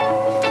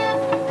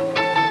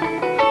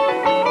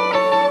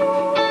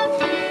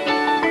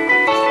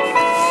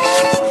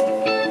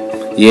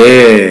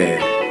Yeah.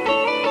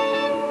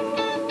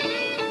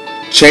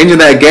 Changing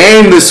that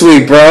game this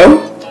week,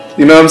 bro.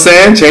 You know what I'm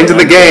saying? Changing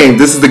the game.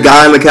 This is the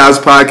Guy on the Couch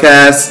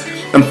podcast.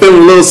 I'm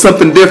feeling a little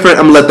something different.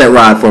 I'm going to let that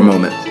ride for a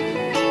moment.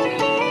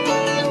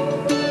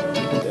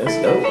 That's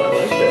dope. I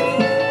like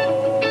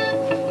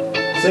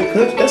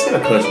that. That's kind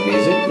of country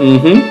music.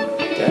 Mm-hmm.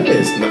 That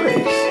is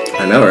nice.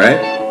 I know,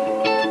 right?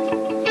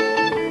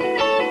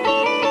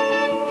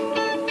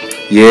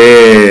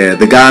 Yeah,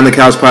 the Guy on the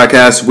Couch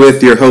podcast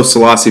with your host,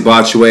 Selassie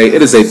Botchway.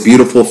 It is a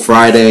beautiful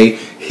Friday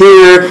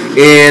here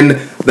in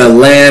the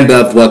land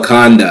of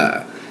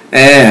Wakanda.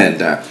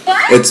 And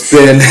it's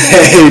been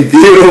a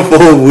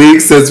beautiful week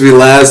since we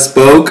last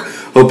spoke.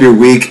 Hope your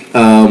week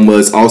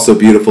was also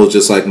beautiful,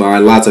 just like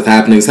mine. Lots of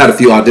happenings. Had a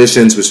few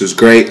auditions, which was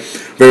great.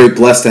 Very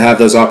blessed to have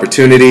those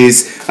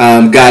opportunities.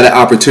 Got an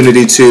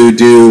opportunity to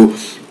do,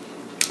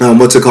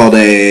 what's it called,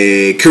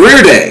 a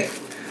career day.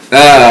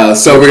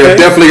 So we're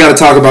definitely got to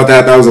talk about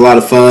that. That was a lot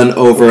of fun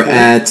over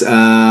at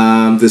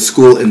the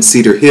school in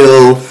Cedar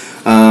Hill.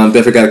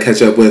 Definitely got to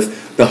catch up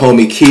with the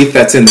homie Keith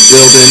that's in the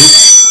building.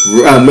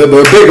 A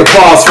big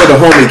applause for the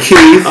homie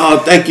Keith. Oh,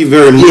 thank you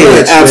very much.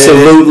 Yeah,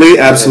 absolutely,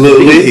 man.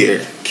 absolutely. Here.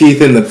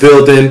 Keith in the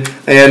building.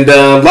 And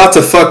lots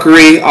of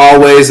fuckery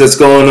always that's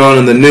going on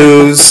in the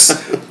news.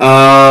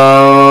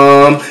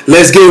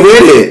 Let's get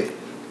with it.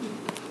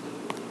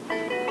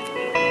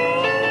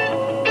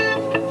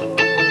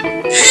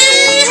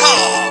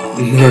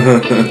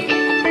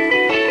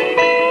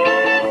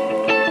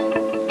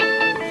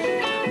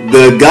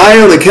 The Guy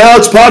on the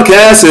Couch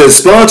podcast is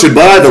sponsored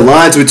by The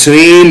Lines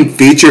Between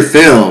feature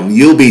film.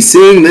 You'll be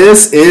seeing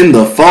this in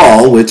the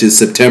fall, which is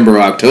September,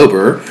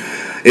 October.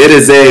 It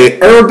is a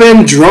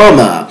urban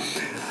drama,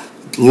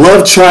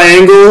 love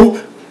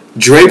triangle,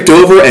 draped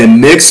over a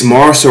mixed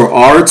martial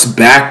arts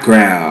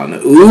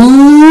background.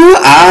 Ooh,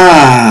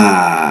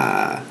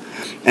 ah.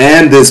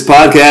 And this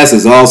podcast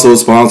is also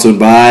sponsored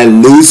by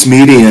Loose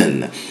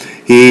Median.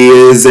 He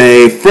is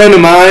a friend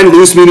of mine,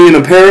 Loose Median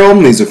Apparel.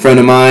 He's a friend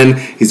of mine.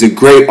 He's a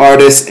great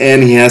artist,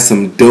 and he has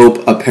some dope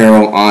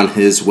apparel on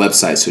his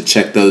website. So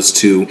check those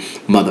two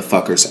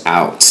motherfuckers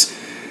out.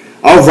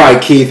 All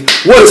right, Keith,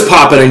 what is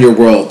popping in your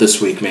world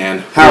this week,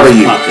 man? How are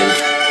you? Are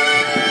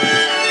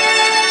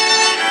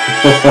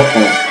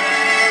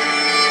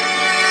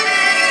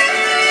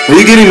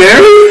you getting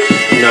married?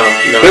 No.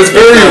 That's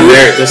very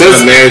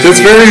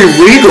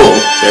regal.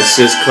 That's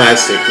just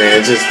classic,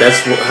 man.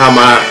 That's how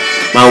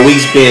my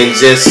week's been,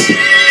 just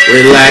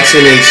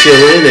relaxing and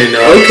chilling and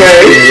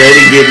getting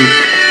ready, getting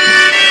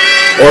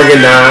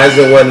organized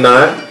and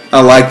whatnot.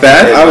 I like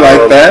that.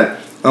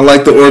 I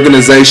like the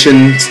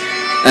organization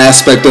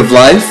aspect of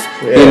life.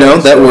 Yeah,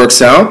 that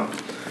works out.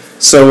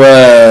 So,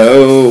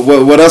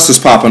 what else is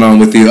popping on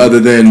with you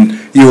other than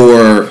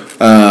your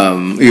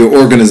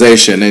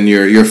organization and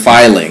your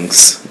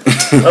filings?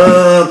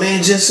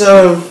 Man, just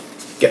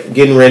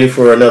getting ready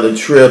for another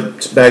trip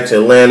back to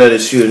Atlanta to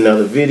shoot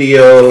another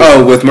video.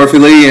 Oh, with Murphy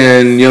Lee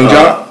and Young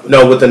Jot?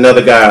 No, with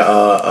another guy,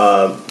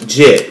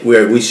 Jet.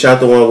 We shot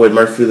the one with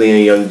Murphy Lee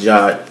and Young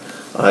Jot.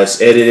 It's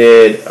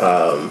edited,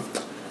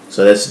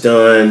 so that's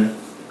done.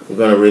 We're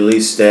gonna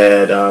release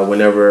that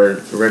whenever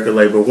the record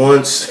label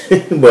wants.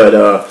 But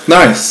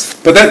nice.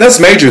 But that's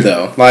major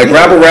though. Like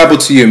rabble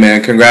to you,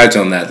 man. Congrats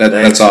on that. Thanks,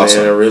 that's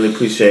awesome. Man. I really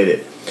appreciate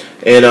it.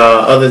 And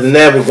other than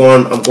that,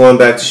 I'm going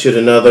back to shoot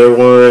another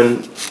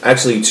one,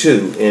 actually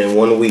 2 in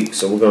 1 week.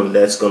 So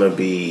that's gonna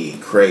be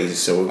crazy.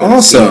 So we're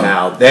gonna see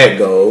how that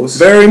goes.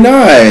 Very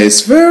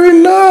nice, very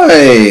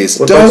nice.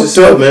 What about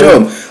yourself, man?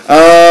 Dope.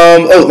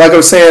 Like I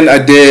was saying, I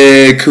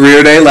did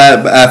career day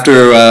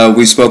after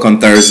we spoke on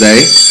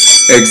Thursday.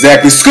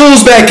 Exactly.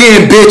 School's back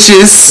in,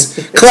 bitches.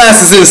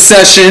 Classes in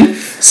session.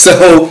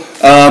 So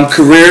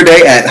career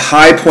day at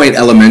High Point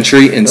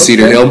Elementary in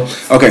Cedar Hill.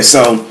 Okay,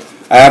 so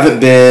I haven't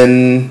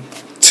been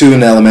to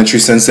an elementary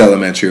since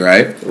elementary,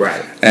 right?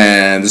 Right.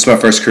 And this is my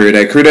first career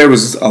day. Career day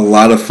was a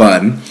lot of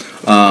fun.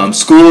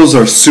 Schools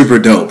are super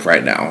dope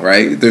right now,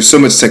 right? There's so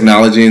much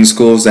technology in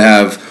schools that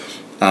have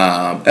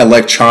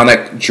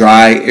electronic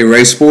dry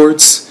erase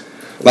boards,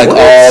 like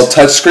all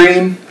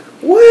touchscreen.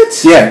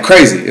 What? Yeah,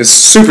 crazy. It's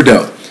super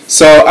dope.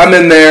 So I'm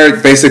in there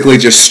basically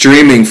just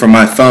streaming from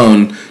my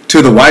phone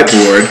to the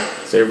whiteboard.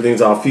 So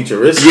everything's all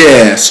futuristic.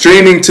 Yeah,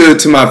 streaming to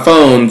my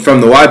phone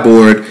from the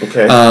whiteboard.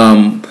 Okay.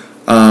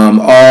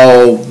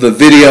 All the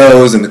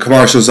videos and the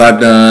commercials I've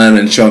done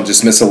and show them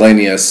just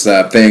miscellaneous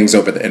things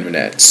over the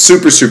internet.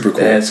 Super, super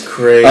cool. That's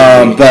crazy.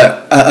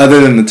 But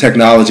other than the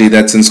technology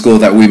that's in school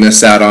that we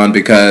missed out on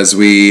because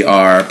we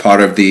are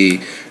part of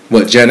the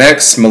Gen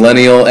X,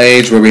 millennial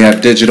age where we have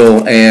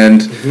digital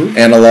and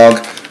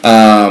analog.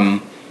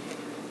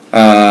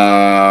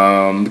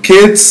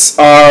 Kids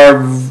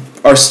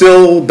are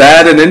still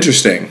bad and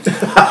interesting.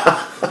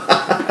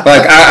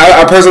 Like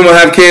I personally don't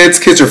have kids.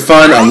 Kids are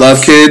fun. I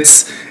love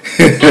kids.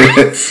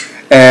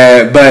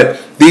 But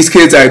these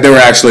kids, they were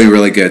actually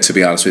really good, to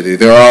be honest with you.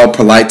 They were all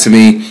polite to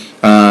me.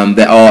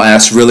 They all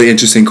asked really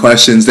interesting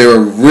questions. They were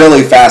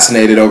really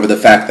fascinated over the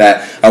fact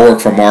that I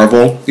work for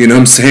Marvel. You know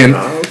what I'm saying?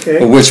 Oh,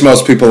 Okay. Which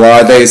most people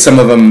are. Some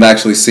of them have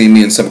actually seen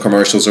me in some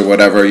commercials or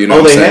whatever. You know.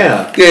 Oh, what I'm they saying?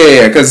 have.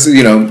 Yeah. Because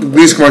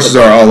these commercials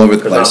are all over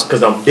the place.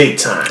 Because I'm big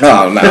time.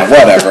 Oh no,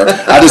 whatever.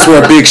 I just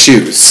wear big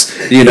shoes.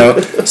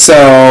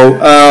 So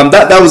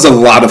that was a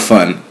lot of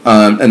fun.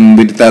 And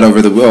we did that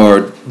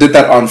did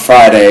that on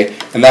Friday,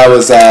 and that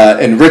was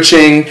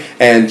enriching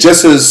and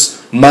just as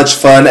much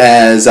fun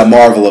as a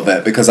Marvel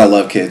event because I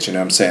love kids. You know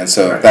what I'm saying?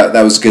 So Right.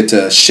 that was good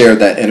to share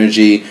that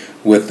energy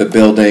with the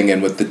building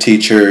and with the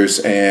teachers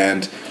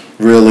and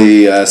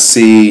really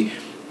see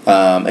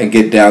and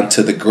get down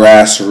to the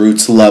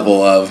grassroots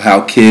level of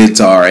how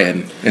kids are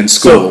in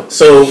school.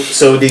 So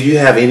did you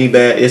have any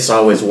bad? It's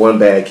always one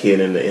bad kid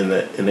in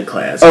the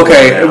class.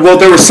 Okay, well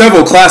there were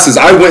several classes.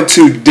 I went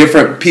to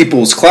different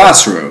people's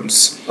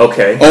classrooms.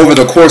 Okay. Over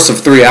the course of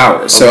 3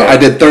 hours, so Okay. I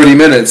did 30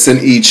 minutes in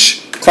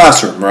each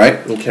classroom, right?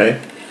 Okay.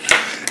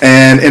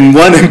 And in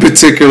one in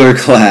particular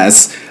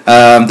class,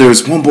 there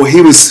was one boy.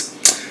 He was.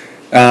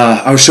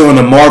 I was showing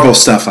him Marvel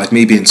stuff, like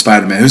me being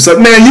Spider-Man. He was like,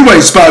 "Man, you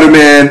ain't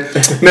Spider-Man,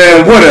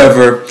 man,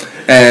 whatever."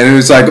 And he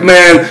was like,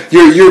 "Man,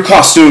 your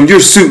costume, your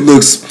suit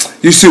looks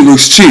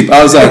cheap."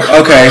 I was like,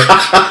 "Okay."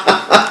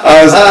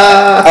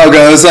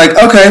 I was like,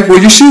 "Okay, well,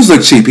 your shoes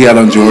look cheap." He had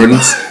on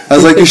Jordans. I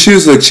was like, "Your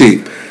shoes look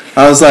cheap."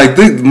 I was like,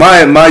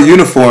 "My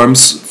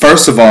uniforms.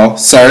 First of all,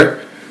 sir,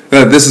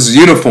 this is a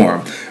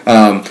uniform."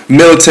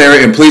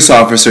 Military and police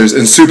officers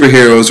and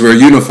superheroes wear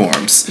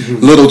uniforms.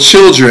 Little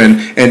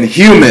children and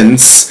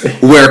humans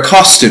wear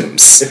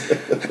costumes.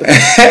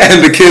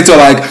 And the kids are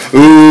like,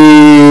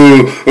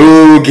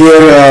 ooh,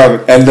 get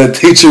up. And the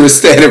teacher was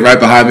standing right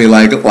behind me,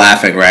 like,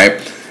 laughing,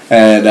 right?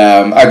 And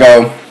I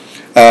go,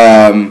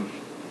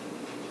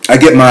 I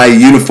get my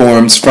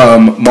uniforms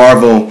from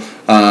Marvel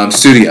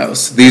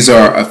Studios. These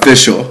are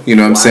official, you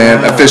know what I'm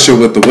saying? Official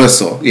with the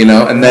whistle,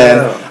 And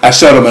then I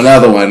showed him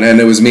another one, and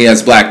it was me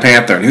as Black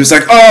Panther. And he was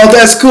like, "Oh,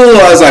 that's cool."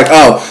 I was like,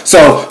 "Oh,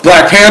 so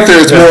Black Panther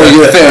is more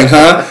your thing,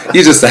 huh?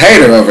 You're just a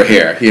hater over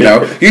here, You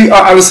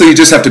honestly, you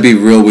just have to be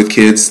real with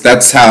kids.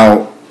 That's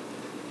how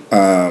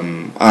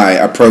I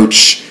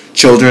approach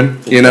children,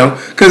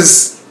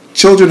 Because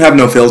children have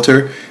no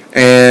filter,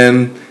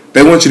 and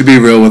they want you to be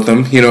real with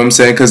them, you know what I'm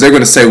saying? Because they're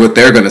going to say what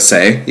they're going to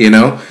say,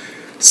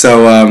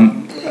 So,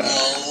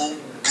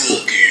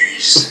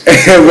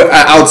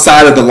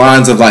 outside of the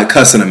lines of like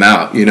cussing them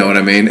out, you know what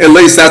I mean? At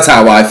least that's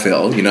how I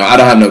feel. I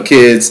don't have no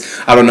kids.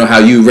 I don't know how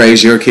you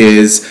raise your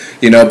kids,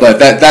 but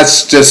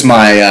that's just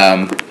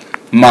my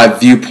my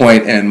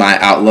viewpoint and my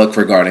outlook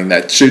regarding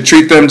that. Should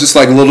treat them just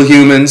like little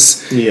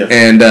humans,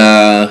 and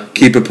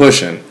keep it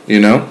pushing.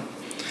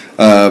 Other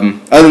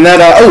than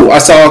that, I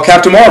saw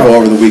Captain Marvel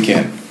over the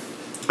weekend.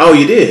 Oh,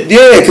 you did?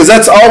 Yeah, because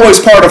that's always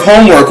part of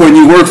homework when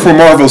you work for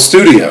Marvel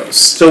Studios.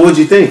 So what'd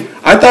you think?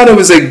 I thought it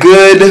was a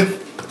good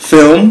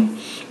film.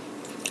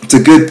 It's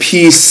a good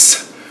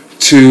piece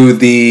to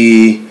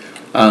the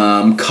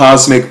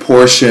cosmic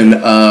portion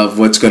of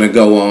what's going to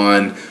go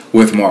on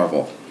with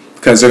Marvel.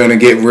 Because they're going to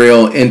get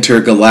real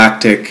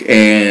intergalactic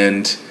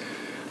and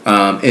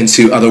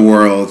into other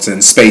worlds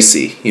and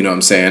spacey, you know what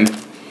I'm saying?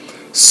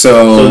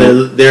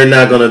 So they're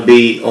not going to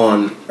be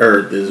on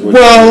Earth, is what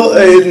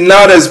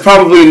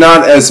probably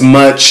not as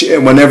much.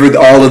 Whenever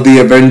all of the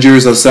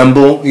Avengers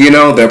assemble,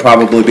 they'll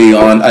probably be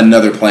on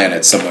another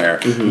planet somewhere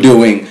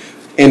doing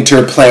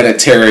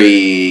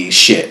interplanetary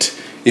shit.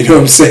 You know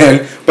what I'm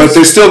saying? But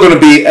there's still going to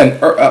be an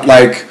Earth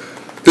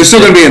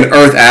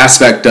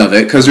aspect of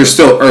it because there's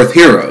still Earth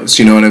heroes.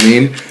 You know what I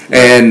mean?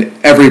 And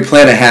every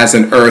planet has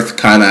an Earth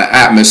kind of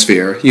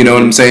atmosphere. You know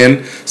what I'm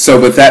saying? So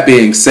with that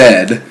being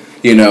said,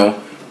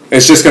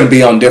 it's just going to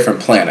be on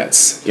different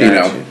planets,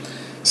 Gotcha.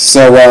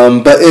 So,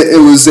 but it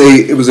was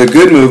a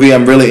good movie.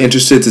 I'm really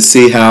interested to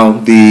see how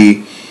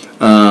the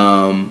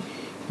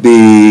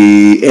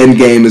end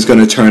game is going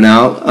to turn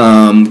out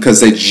because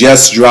they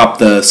just dropped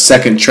the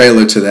second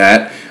trailer to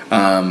that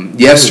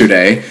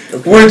yesterday,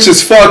 which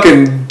is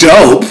fucking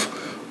dope,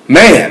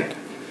 man.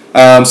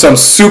 So I'm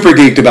super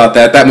geeked about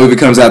that. That movie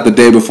comes out the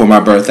day before my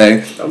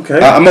birthday. Okay.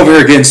 I'm over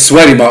here getting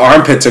sweaty. My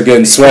armpits are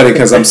getting sweaty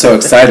because I'm so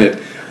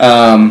excited.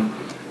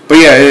 But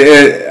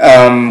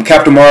yeah,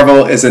 Captain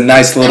Marvel is a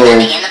nice little. In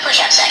the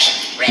push-up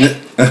section.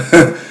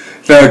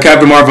 The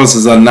Captain Marvel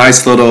is a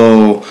nice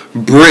little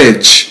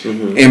bridge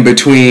in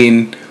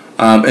between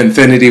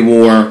Infinity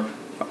War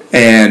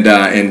and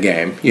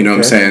Endgame. You know what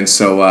I'm saying?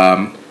 So.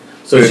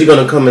 So is she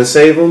gonna come and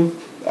save him?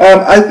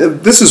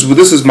 This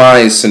is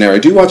my scenario.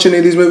 Do you watch any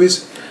of these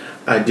movies?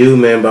 I do,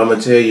 man. But I'm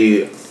gonna tell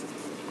you,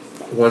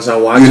 once I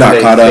watch You're not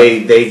it, caught up?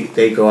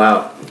 they go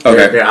out.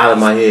 Okay. They're out of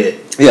my head.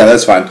 Yeah,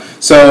 that's fine.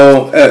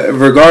 So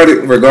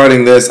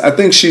regarding this, I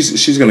think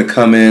she's going to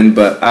come in,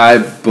 but I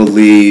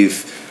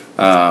believe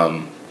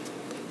Thanos,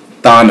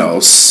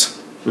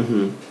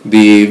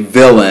 the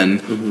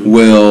villain,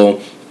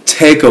 will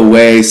take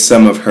away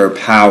some of her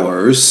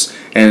powers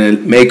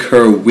and make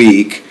her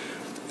weak.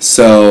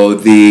 So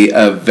the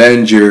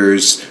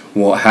Avengers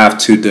will have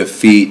to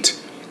defeat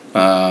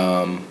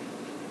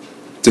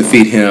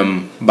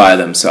him by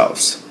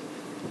themselves.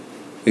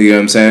 You know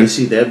what I'm saying? Is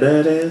she that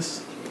badass?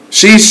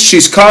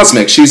 She's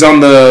cosmic. She's on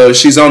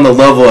the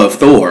level of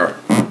Thor.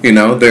 You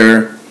know,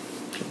 they're.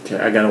 Okay,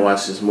 I gotta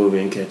watch this movie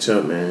and catch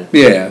up, man.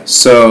 Yeah.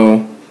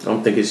 So.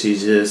 I'm thinking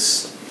she's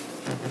just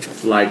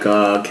like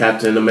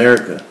Captain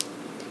America.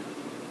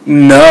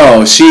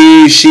 No,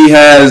 she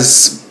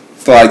has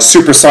like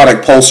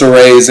supersonic pulsar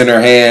rays in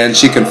her hand.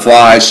 She can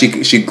fly.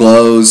 She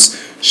glows.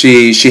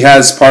 She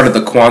has part of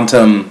the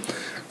quantum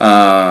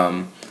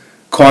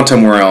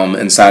realm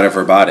inside of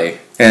her body.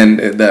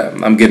 And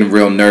I'm getting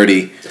real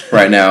nerdy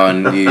right now,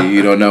 and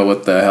you don't know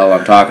what the hell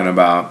I'm talking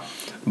about.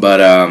 But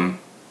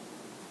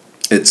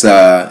it's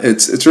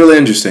really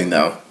interesting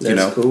though.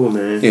 That's cool,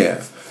 man.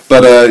 Yeah.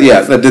 But I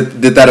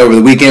did that over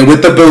the weekend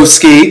with the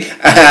Booski.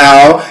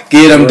 Ow,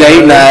 get them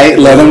date night.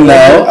 Let them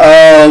know.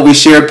 Oh, we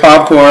shared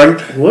popcorn.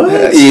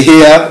 What?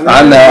 Yeah,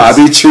 I know. I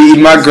be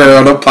treating my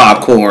girl to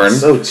popcorn.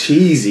 So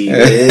cheesy,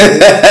 man.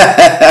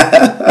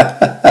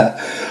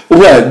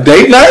 What,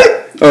 date night?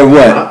 Or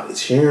what?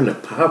 Sharing the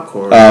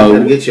popcorn. You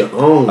gotta get your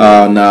own.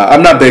 No,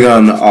 I'm not big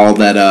on all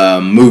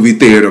that movie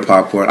theater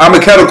popcorn. I'm a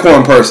kettle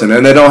corn person,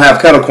 and they don't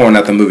have kettle corn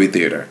at the movie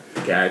theater.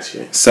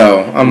 Gotcha.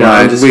 So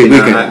we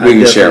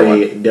can share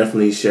one.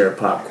 Definitely share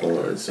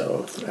popcorn,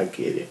 so I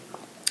get it.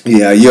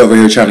 Yeah, you over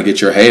here trying to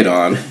get your hate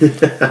on.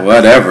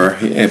 Whatever.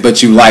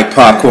 But you like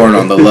popcorn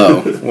on the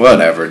low.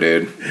 Whatever,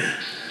 dude.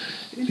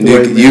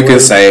 You can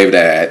save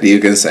that. You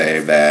can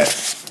save that.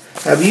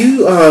 Have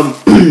you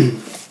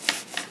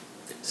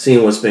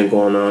seen what's been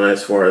going on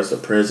as far as the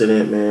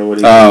president, man? What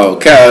do you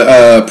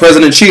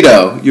President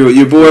Cheeto.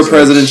 Your boy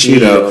President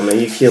Cheeto. Man,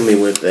 you kill me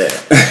with that.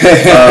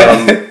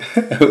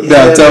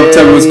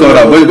 Tell me what's going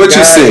on. What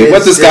you see?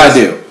 What this guy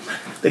do?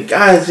 The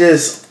guy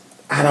just,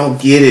 I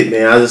don't get it,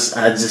 man. I just,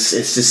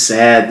 it's just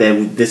sad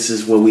that this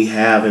is what we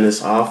have in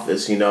this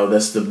office. You know,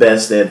 that's the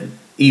best that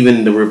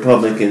even the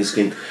Republicans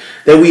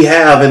that we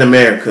have in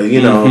America.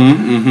 You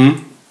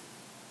know,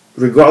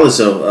 regardless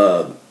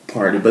of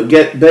party. But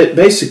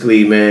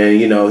basically, man,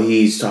 you know,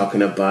 he's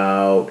talking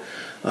about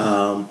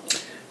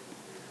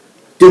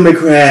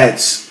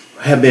Democrats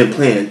have been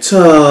playing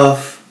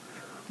tough,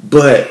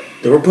 but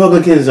the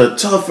Republicans are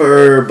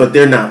tougher, but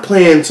they're not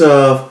playing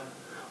tough.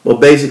 Well,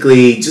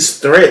 basically,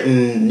 just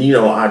threaten, you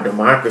know, our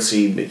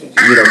democracy. You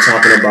know,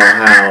 talking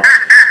about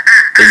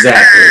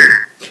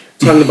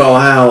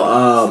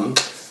how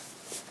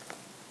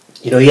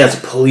you know, he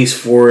has a police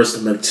force,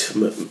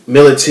 the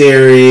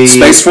military,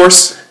 Space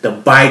Force, the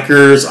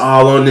bikers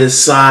all on his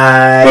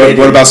side.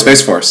 What about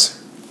Space Force?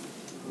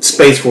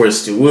 Space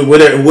Force too.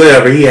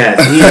 Whatever he has,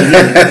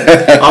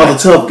 all the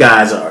tough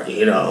guys are.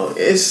 You know,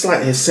 it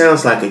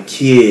sounds like a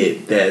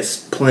kid that's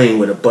playing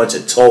with a bunch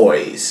of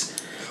toys.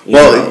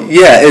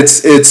 Yeah,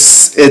 it's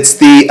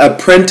the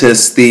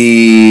Apprentice,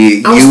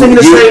 I was thinking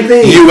the same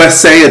thing.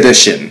 USA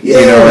edition.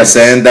 Yes. You know what I'm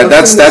saying?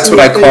 That's what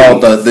I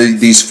call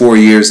these 4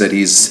 years that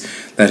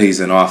he's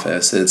in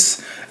office.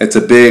 It's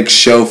a big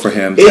show for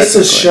him. It's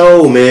a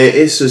show, man.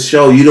 It's a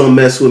show. You don't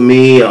mess with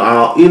me.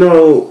 You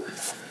know,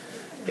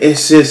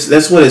 it's just,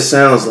 that's what it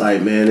sounds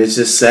like, man. It's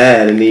just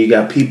sad. And then you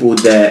got people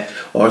that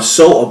are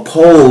so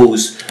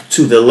opposed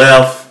to the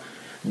left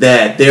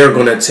that they're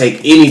going to take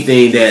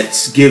anything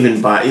that's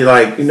given by,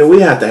 like, you know, we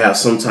have to have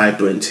some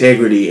type of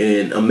integrity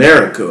in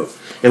America.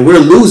 And we're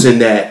losing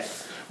that.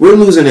 We're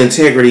losing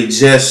integrity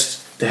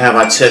just to have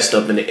our chest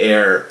up in the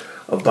air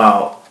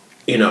about,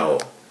 you know,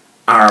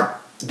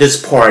 this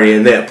party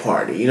and that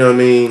party. You know what I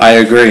mean? I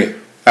agree.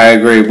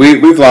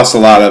 We've lost a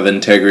lot of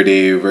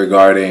integrity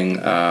regarding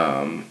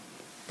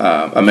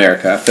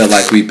America. I feel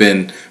like we've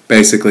been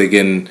basically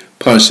getting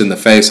punched in the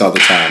face all the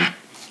time.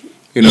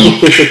 You know?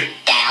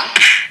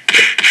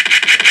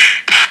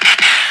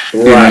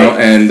 Right. You know,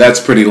 and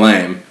that's pretty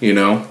lame, you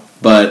know?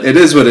 But it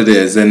is what it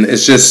is. And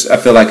it's just, I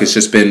feel like it's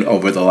just been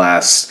over the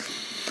last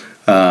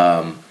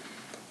 2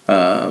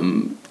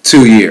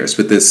 years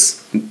with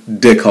this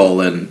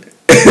dickhole in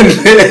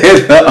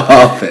the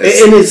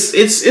office. And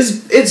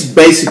it's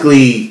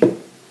basically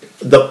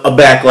a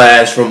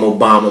backlash from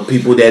Obama.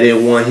 People that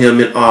didn't want him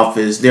in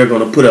office, they're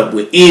going to put up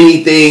with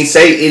anything,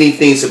 say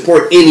anything,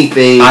 support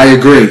anything. I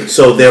agree.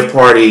 So their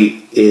party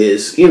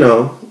is, you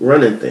know,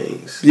 running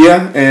things.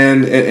 Yeah,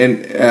 and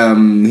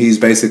he's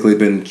basically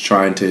been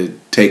trying to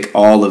take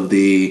all of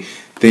the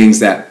things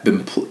that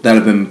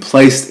have been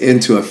placed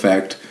into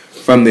effect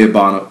from the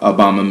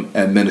Obama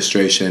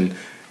administration.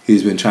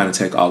 He's been trying to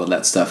take all of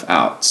that stuff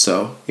out.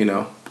 So, you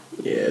know,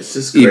 yeah, it's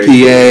just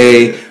crazy.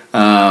 EPA,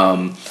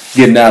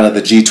 getting out of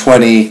the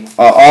G20,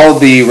 all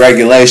the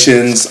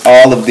regulations,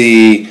 all of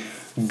the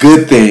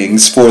good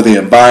things for the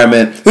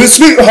environment.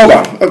 Hold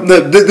on.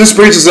 This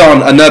brings us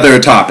on another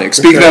topic.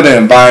 Speaking of the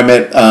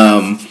environment,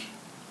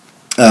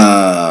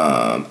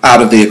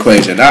 out of the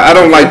equation. I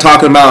don't like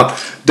talking about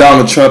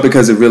Donald Trump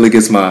because it really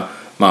gets my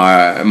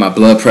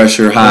blood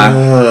pressure high,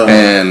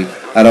 and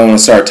I don't want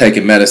to start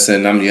taking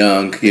medicine. I'm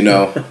young, you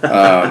know.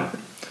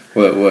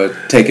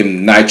 We're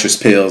taking nitrous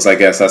pills. I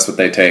guess that's what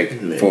they take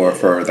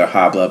for their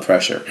high blood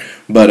pressure.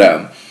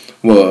 But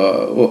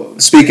well,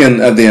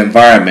 speaking of the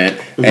environment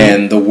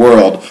and the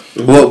world,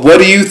 what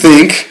do you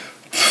think?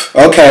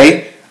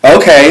 Okay.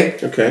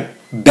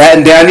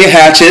 batten down your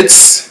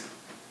hatchets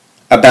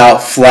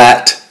about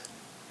flat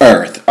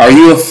Earth. Are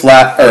you a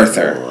flat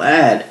earther?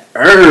 Flat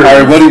Earth. All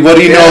right, what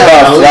do you know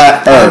about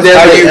flat Earth?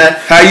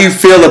 How you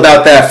feel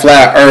about that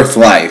flat Earth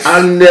life?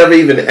 I've never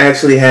even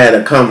actually had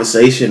a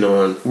conversation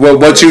on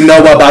what you know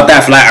about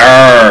that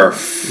flat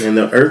Earth. And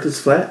the Earth is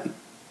flat.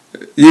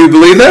 You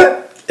believe that?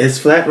 It's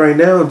flat right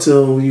now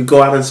until you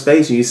go out in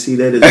space and you see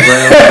that it's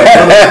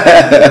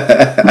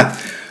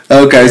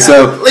round. Okay,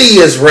 so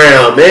it's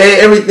round, man.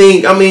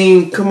 Everything. I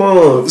mean, come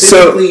on.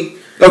 So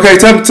okay,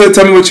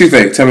 tell me what you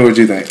think. Tell me what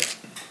you think.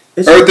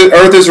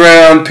 Earth is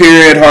round.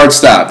 Period. Hard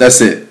stop. That's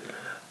it.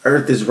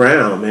 Earth is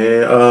round,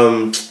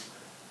 man.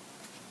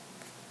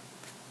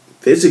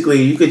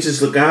 Physically, you could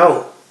just look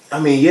out.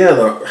 I mean,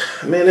 yeah,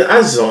 man.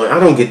 I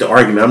don't get the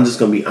argument. I'm just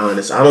gonna be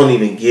honest. I don't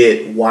even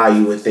get why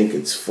you would think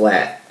it's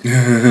flat. You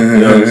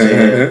know what I'm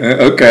saying?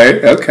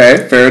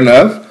 Okay. Fair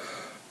enough.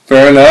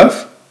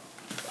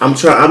 I'm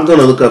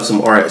gonna look up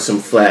some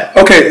flat.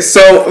 Okay,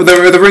 so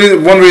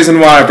one reason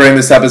why I bring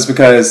this up is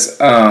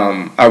because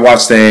I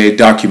watched a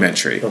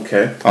documentary.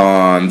 Okay.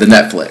 On the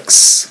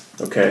Netflix.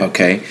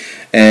 Okay.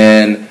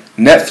 And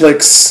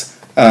Netflix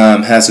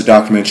has a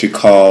documentary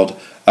called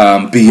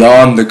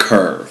Beyond the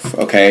Curve.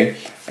 Okay,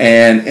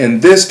 and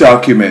in this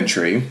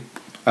documentary.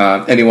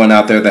 Anyone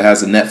out there that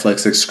has a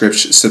Netflix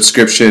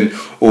subscription,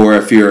 or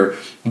if you're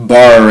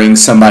borrowing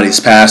somebody's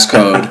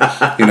passcode,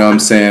 you know what I'm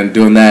saying,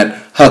 doing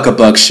that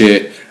huckabuck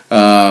shit,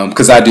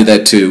 because I do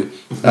that too.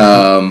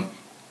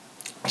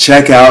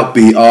 Check out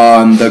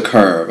Beyond the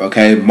Curve,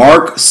 okay?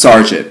 Mark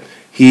Sargent,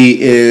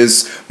 he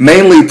is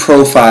mainly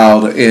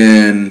profiled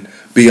in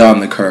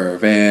Beyond the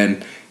Curve,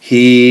 and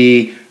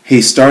he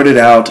started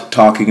out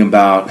talking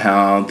about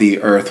how the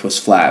Earth was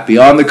flat.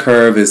 Beyond the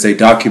Curve is a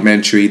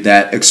documentary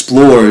that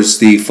explores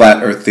the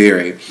flat Earth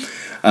theory,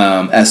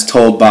 as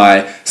told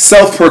by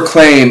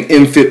self-proclaimed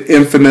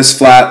infamous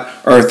flat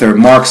earther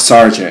Mark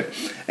Sargent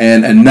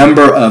and a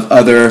number of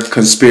other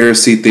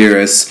conspiracy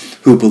theorists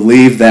who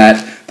believe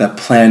that the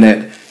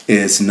planet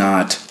is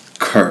not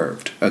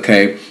curved.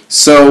 Okay,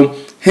 so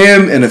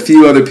him and a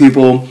few other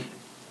people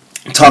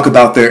talk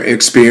about their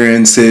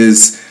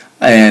experiences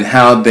and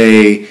how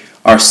they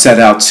are set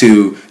out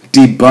to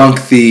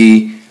debunk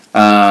the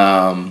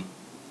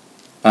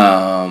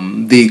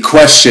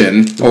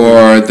question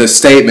or the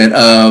statement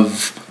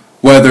of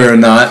whether or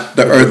not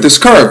the Earth is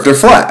curved or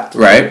flat,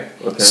 right?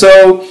 Okay.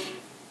 So,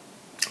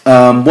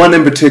 one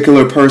in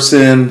particular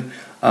person,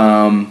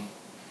 Naudel,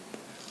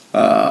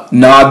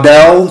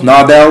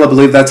 I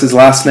believe that's his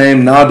last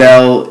name.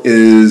 Naudel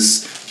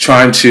is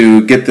trying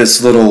to get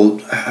this little,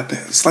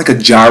 it's like a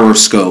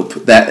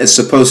gyroscope that is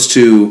supposed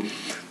to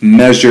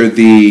measure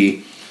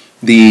the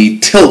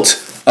tilt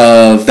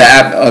of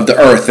the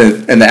Earth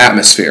in the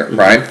atmosphere,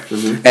 right?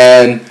 Mm-hmm.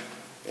 And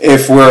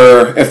if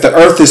the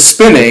Earth is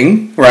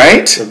spinning,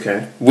 right?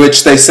 Okay.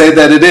 Which they say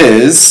that it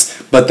is,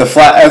 but the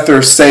flat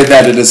earthers say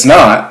that it is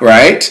not,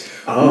 right?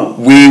 Oh.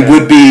 We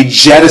would be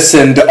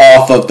jettisoned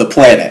off of the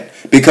planet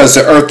because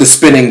the Earth is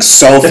spinning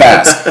so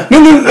fast. Okay.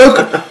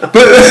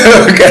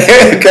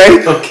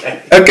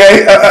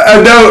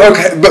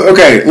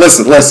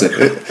 Listen.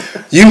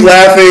 You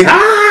laughing?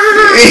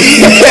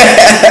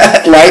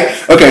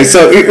 Okay,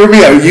 so here we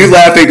go. You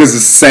laughing is the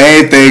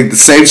same thing, the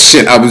same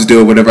shit I was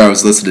doing whenever I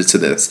was listening to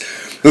this.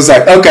 It was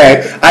like,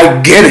 okay, I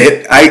get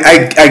it.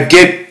 I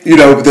get,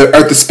 the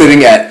Earth is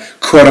spinning at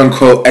quote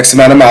unquote X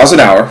amount of miles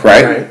an hour,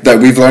 right? That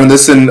we've learned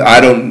this in,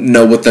 I don't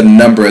know what the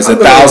number is,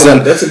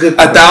 1,000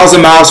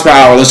 miles per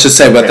hour. Let's just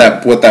say what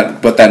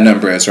that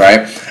number is,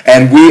 right?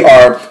 And we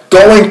are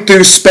going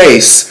through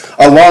space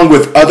along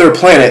with other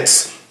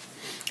planets,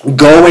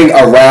 going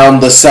around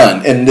the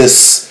sun in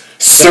this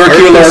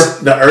circular.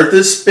 The Earth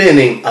is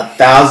spinning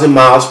 1,000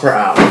 miles per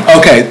hour.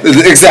 Okay,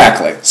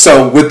 exactly.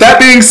 So with that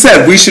being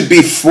said, we should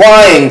be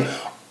flying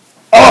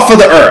off of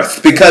the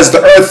Earth because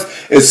the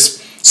Earth is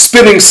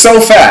spinning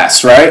so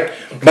fast, right?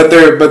 But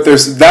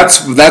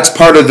that's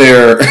part of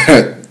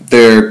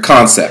their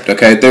concept.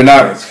 Okay, they're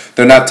not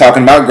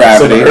talking about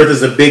gravity. So the Earth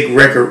is a big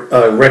record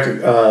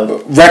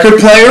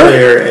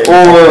player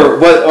or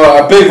what?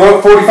 A big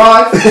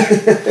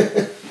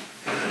 45.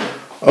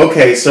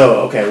 Okay,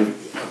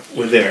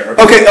 we're there.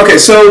 Okay.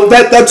 So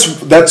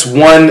that's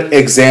one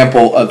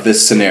example of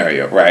this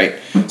scenario, right?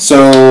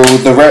 So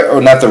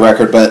not the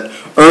record, but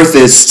Earth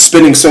is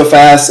spinning so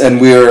fast, and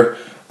we're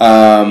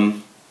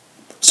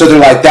so they're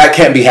like, that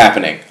can't be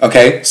happening.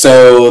 Okay,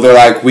 so they're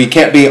like, we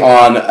can't be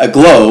on a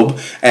globe,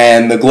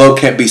 and the globe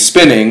can't be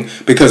spinning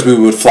because we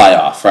would fly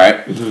off,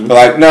 right? Mm-hmm.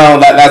 They're like, no,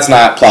 that's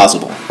not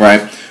plausible,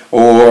 right?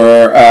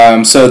 Or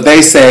so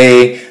they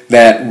say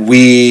that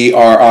we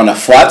are on a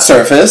flat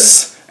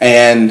surface.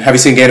 And have you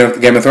seen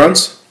Game of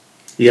Thrones?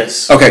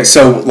 Yes. Okay,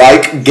 so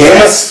like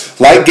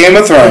Game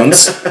of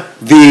Thrones,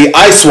 the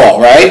ice wall,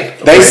 right?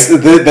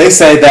 They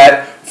say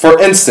that, for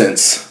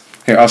instance,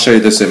 here I'll show you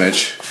this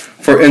image.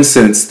 For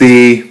instance,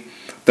 the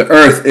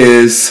Earth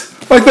is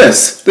like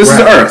this. This is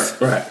the Earth.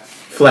 Right.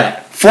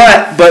 Flat.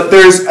 But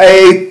there's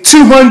a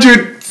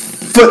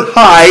 200-foot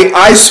high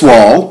ice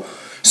wall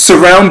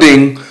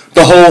surrounding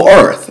the whole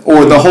Earth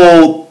or the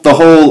whole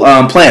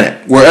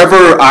planet,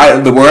 wherever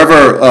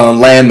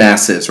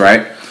landmass is,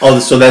 right? Oh,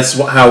 so that's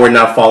how we're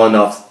not falling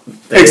off.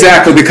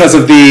 Exactly, because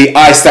of the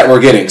ice that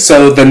we're getting.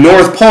 So the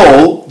North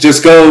Pole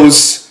just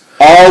goes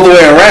all the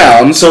way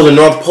around. So the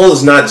North Pole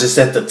is not just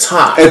at the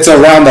top. It's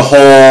around the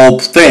whole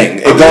thing.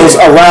 It goes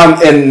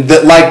around and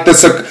like the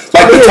top.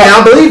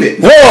 I believe it.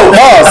 Whoa,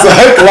 boss!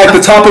 like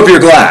the top of your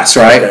glass,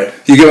 right? Okay.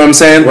 You get what I'm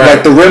saying? Right.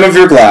 Like the rim of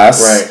your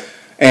glass, right?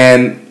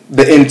 And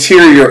the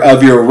interior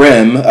of your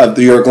rim of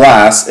your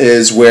glass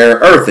is where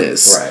Earth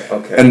is. Right.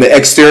 Okay. And the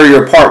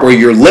exterior part where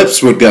your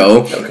lips would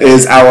go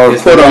is our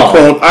quote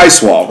unquote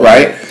ice wall,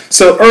 right?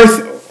 So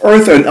Earth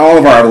and all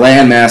of our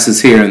land mass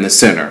is here in the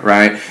center,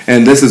 right?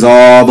 And this is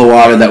all the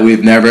water that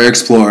we've never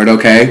explored,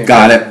 okay?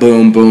 Got it,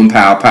 boom, boom,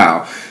 pow,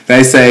 pow.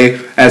 They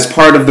say as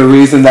part of the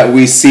reason that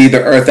we see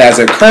the Earth as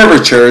a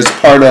curvature is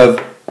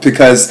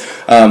because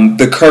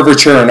the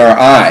curvature in our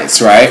eyes,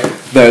 right?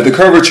 The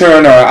curvature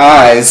in our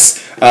eyes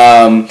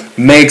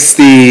makes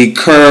the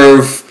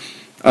curve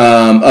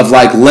of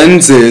like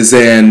lenses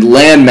and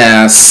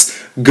landmass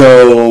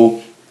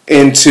go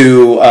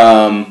into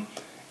a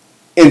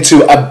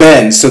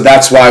bend, so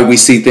that's why we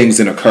see things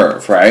in a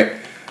curve, right?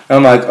 And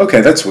I'm like,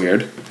 okay, that's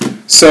weird.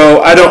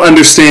 So I don't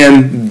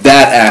understand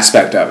that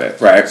aspect of it,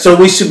 right? So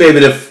we should be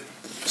able to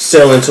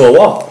sail into a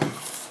wall.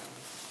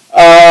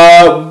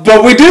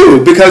 But we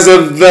do because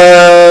of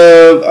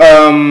the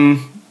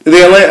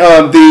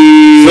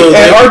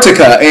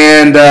Antarctica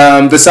and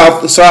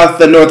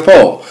the North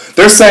Pole.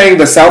 They're saying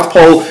the South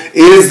Pole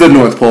is the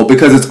North Pole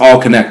because it's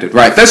all connected,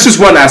 right? That's just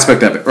one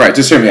aspect of it, right?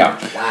 Just hear me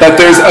out. Wow. But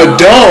there's a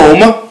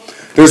dome.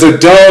 There's a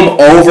dome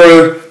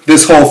over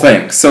this whole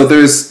thing. So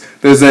there's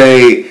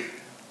a.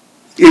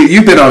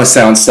 You've been on a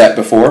sound set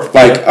before,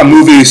 like a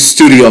movie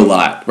studio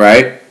lot,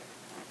 right?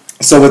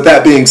 So with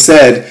that being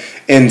said,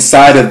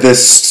 inside of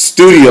this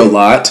studio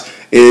lot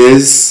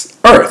is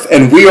Earth,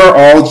 and we are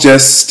all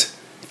just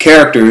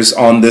characters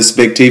on this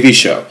big TV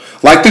show.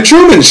 Like The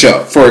Truman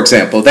Show, for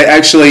example. They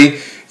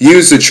actually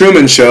use The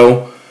Truman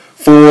Show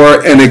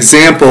for an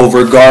example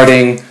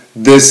regarding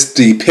this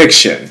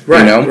depiction, right,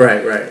 you know?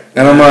 Right.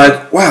 And I'm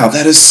like, wow,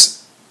 that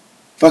is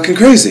fucking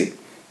crazy,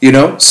 you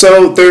know?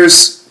 So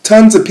there's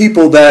tons of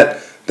people that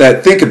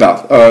think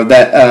about,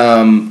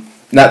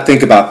 not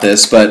think about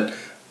this, but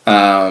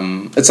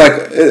it's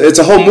like, it's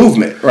a whole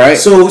movement, right?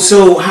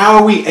 So how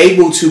are we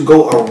able to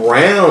go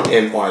around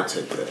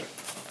Antarctica?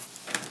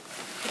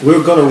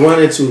 We're gonna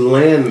run into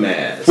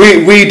landmass.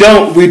 We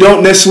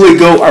don't necessarily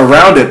go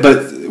around it,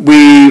 but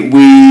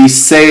we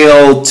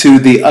sail to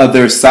the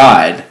other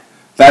side.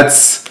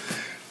 That's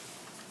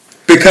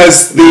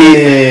because if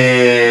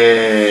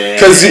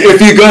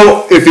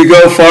you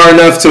go far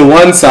enough to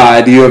one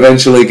side, you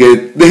eventually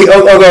get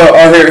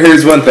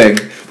here's one thing.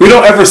 We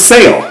don't ever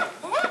sail.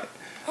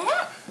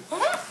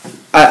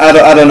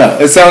 I don't know.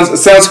 It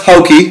sounds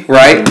hokey,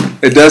 right?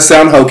 It does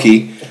sound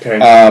hokey. Okay.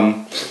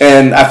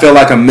 And I feel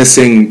like I'm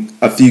missing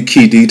a few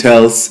key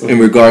details in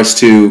regards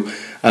to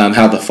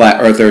how the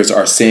flat earthers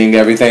are seeing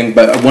everything.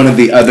 But one of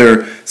the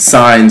other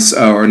signs,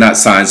 or not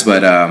signs,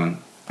 but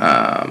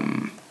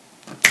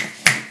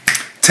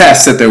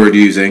tests that they were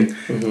using,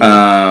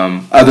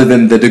 other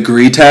than the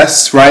degree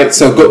tests, right?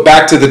 So go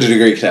back to the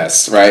degree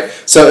tests, right?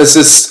 So it's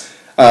this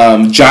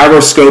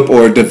gyroscope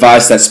or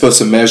device that's supposed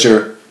to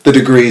measure the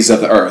degrees of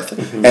the Earth.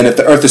 And if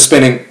the Earth is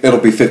spinning, it'll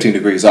be 15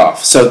 degrees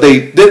off. So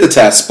they did the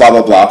test, blah,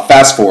 blah, blah,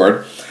 fast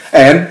forward,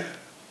 and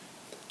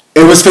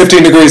it was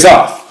 15 degrees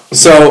off.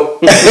 So,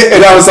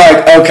 and I was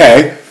like,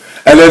 okay.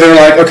 And then they're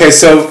like, okay,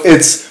 so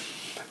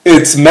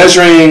it's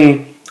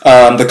measuring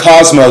the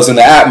cosmos and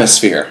the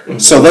atmosphere.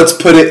 So let's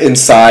put it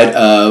inside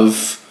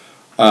of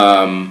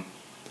a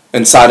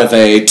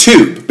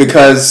tube,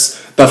 because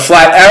the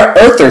flat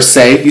earthers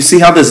say, you see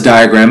how this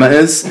diagram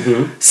is?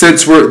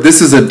 Since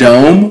this is a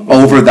dome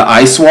over the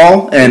ice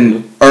wall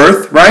and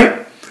Earth,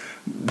 right?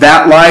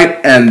 That light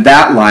and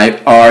that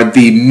light are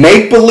the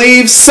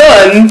make-believe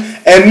sun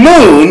and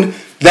moon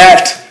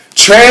that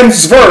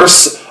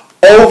transverse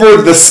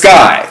over the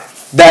sky,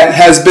 that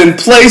has been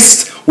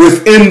placed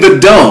within the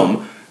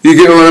dome. You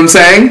get what I'm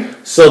saying?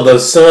 So the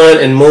sun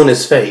and moon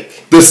is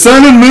fake. The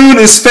sun and moon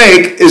is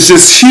fake. It's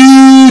just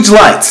huge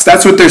lights.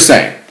 That's what they're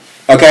saying.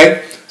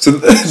 Okay? So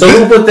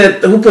who put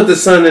the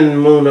sun and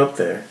moon up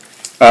there?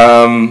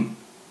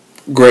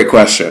 Great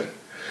question.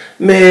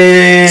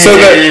 Man.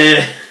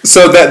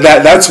 So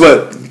that's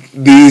what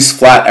these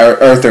flat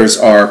earthers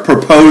are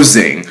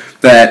proposing,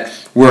 that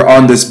we're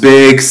on this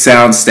big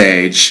sound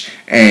stage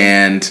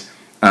and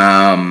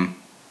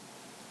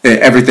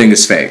everything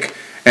is fake.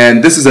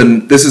 And this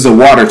is a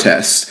water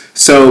test.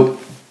 So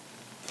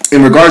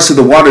in regards to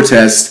the water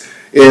test,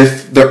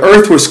 if the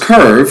Earth was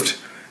curved,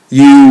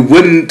 you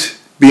wouldn't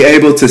be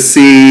able to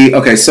see.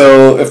 Okay,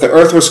 so if the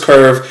Earth was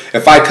curved,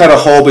 if I cut a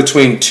hole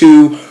between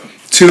two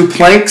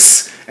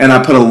planks and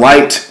I put a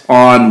light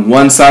on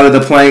one side of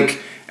the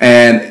plank,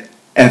 and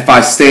if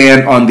I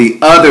stand on the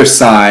other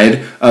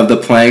side of the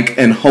plank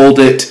and hold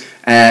it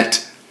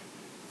at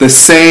the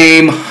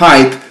same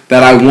height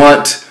that I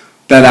want,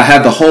 that I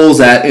have the holes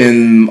at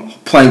in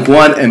plank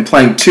 1 and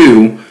plank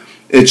 2,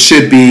 it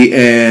should be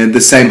in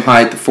the same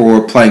height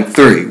for plank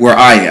 3, where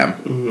I am.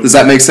 Mm-hmm. Does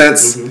that make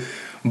sense?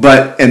 Mm-hmm.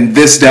 But in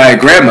this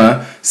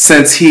diagramma,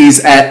 since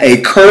he's at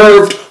a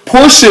curved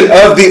portion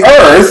of the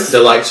earth, the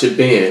light should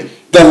bend.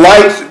 The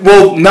light,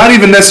 well, not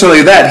even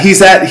necessarily that.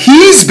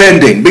 He's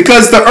bending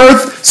because the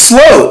earth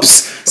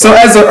slopes. So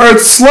as the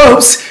earth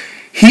slopes,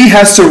 he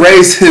has to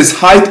raise his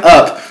height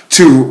up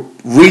to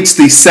reach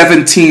the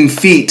 17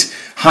 feet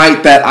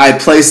height that I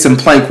placed in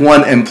plank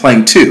 1 and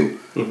plank 2.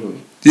 Mm-hmm.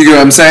 You get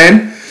what I'm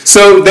saying?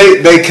 So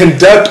they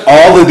conduct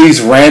all of these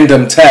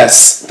random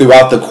tests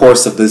throughout the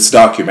course of this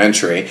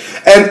documentary,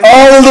 and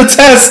all of the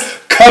tests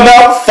come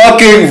out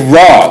fucking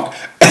wrong.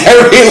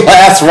 Every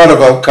last one of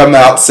them come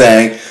out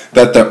saying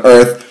that the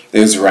earth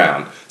is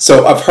round.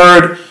 So I've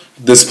heard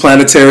this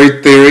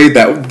planetary theory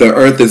that the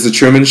earth is the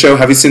Truman Show.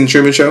 Have you seen the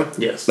Truman Show?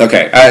 Yes.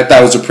 Okay,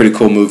 that was a pretty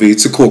cool movie.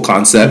 It's a cool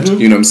concept,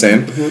 you know what I'm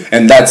saying? Mm-hmm.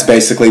 And that's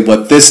basically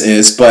what this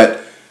is,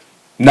 but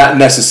not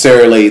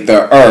necessarily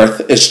the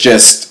earth. It's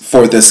just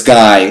for this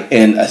guy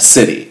in a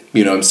city,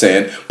 you know what I'm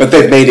saying? But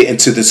they've made it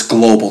into this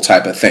global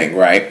type of thing,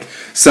 right?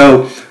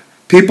 So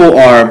people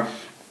are...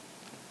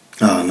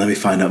 Oh, let me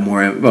find out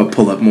more. I'll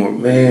pull up more.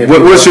 Man,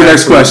 what's your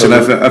next question?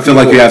 I feel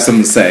like you have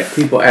something to say.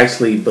 People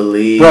actually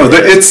believe. Bro,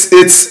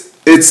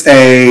 it's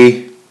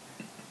a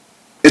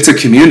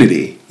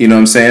community. You know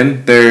what I'm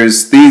saying?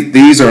 There's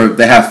these are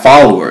they have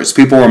followers.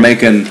 People are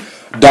making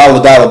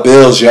dollar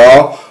bills,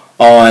 y'all,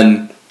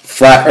 on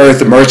flat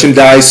Earth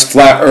merchandise,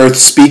 flat Earth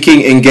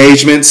speaking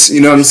engagements.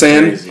 You know what I'm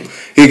saying? Crazy.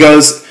 He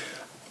goes,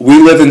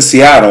 we live in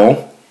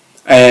Seattle,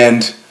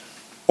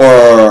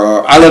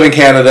 or I live in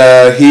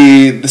Canada,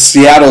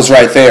 Seattle's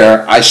right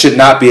there. I should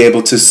not be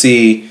able to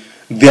see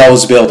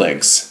those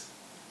buildings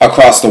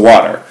across the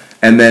water.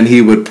 And then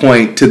he would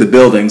point to the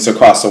buildings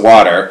across the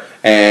water,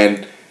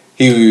 and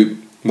we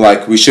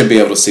shouldn't be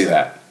able to see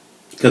that.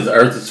 Because the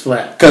earth is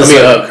flat.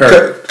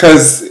 Curved.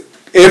 Because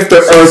if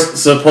the earth...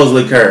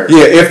 supposedly curved.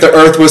 Yeah, if the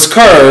earth was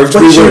curved,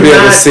 we wouldn't be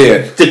able to see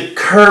it. The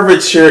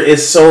curvature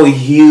is so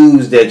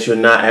huge that you're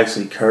not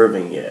actually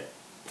curving yet.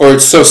 Or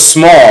it's so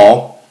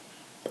small...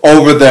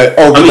 over the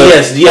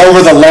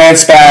land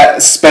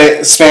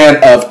span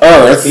of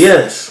Earth.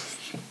 Yes.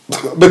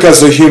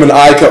 Because the human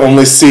eye can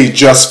only see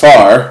just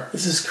far.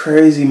 This is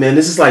crazy, man.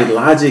 This is like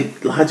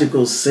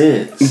logical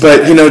sense.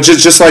 But,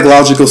 just like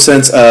logical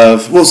sense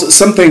of... Well,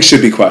 some things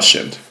should be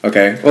questioned,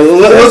 okay?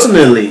 Well,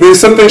 definitely.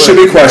 Some things should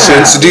be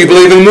questioned. So do you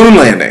believe in moon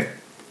landing?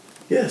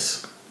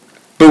 Yes.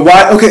 But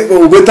why... Okay,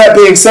 well, with that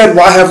being said,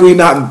 why have we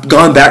not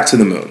gone back to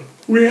the moon?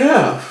 We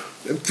have.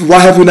 Why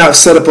have we not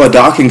set up a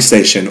docking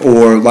station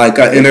or like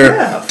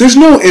there's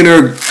no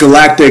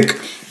intergalactic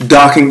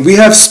docking. We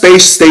have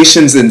space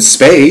stations in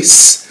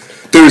space.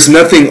 There's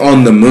nothing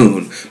on the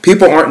moon.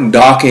 People aren't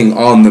docking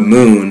on the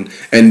moon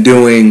and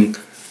doing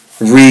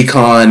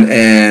recon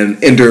and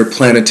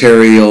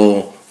interplanetary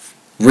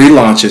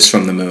relaunches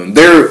from the moon.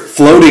 They're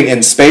floating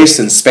in space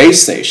in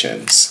space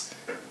stations.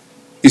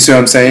 You see what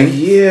I'm saying?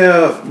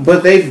 Yeah,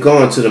 but they've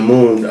gone to the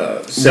moon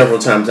several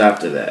times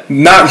after that.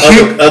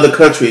 Other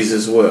countries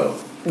as well.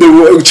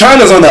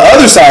 China's on the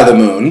other side of the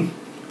moon.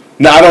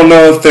 Now I don't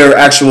know if they're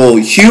actual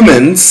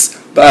humans,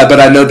 but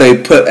I know they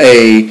put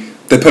a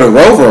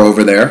rover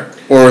over there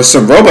or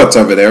some robots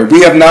over there.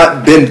 We have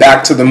not been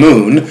back to the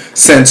moon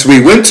since we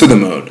went to the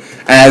moon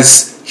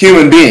as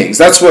human beings.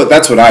 That's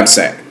what I'm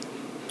saying.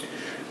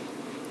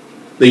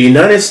 The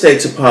United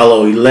States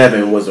Apollo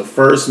 11 was the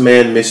first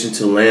manned mission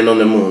to land on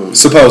the moon.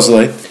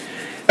 Supposedly.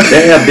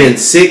 There have been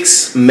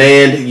 6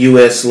 manned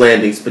U.S.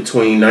 landings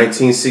between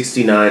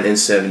 1969 and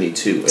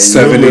 72.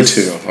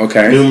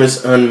 And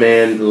numerous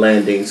unmanned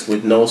landings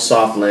with no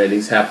soft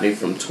landings happening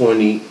from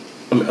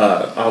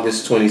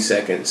August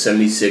 22nd,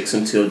 76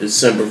 until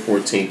December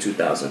 14,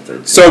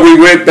 2013. So we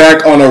went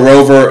back on a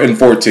rover in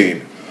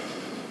 14.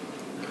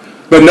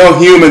 But no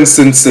humans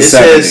since the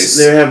 70s. Says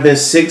there have been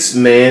 6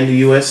 manned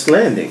U.S.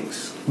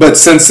 landings. But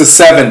since the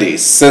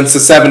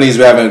 70s,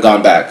 we haven't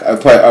gone back.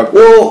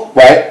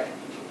 Right?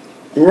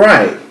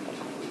 Right.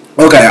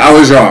 Okay, I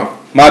was wrong.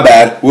 My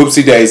bad.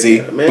 Whoopsie daisy.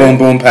 Boom,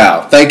 boom,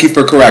 pow. Thank you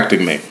for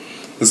correcting me.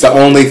 It's the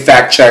only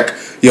fact check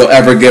you'll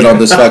ever get on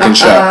this fucking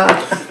show.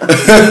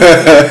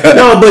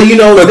 No, but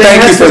But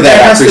thank you for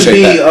that. I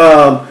appreciate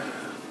that.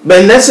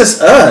 But that's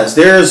just us.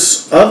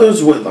 There's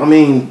others with,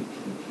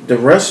 the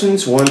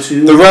Russians, 1,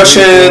 2. The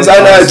Russians,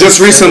 I know. Just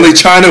recently,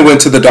 China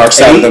went to the dark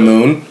side of the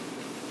moon.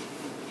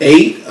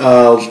 8.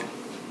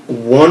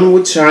 1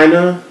 with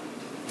China.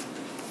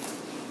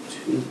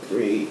 2,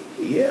 3.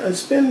 Yeah,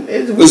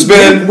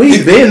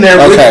 we've been there.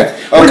 Okay.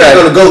 We're not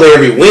gonna go there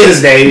every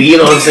Wednesday. You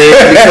know what I'm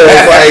saying?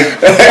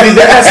 Because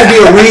there has to be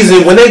a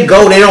reason. When they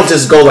go, they don't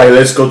just go like,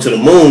 let's go to the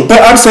moon.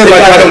 But I'm saying,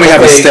 why don't we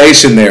have a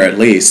station there at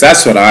least?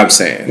 That's what I'm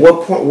saying.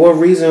 What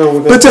reason are we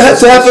going? But to have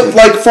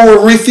for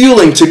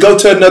refueling, to go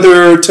to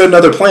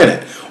another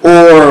planet,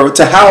 or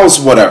to house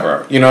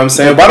whatever. You know what I'm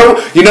saying? Why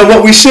don't you know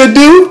what we should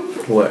do?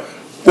 What?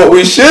 What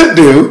we should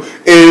do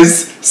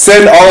is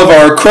send all of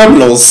our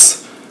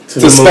criminals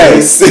to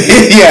space.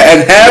 Yeah,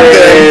 and have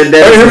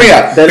them. Hear me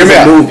out. That is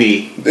a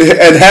movie.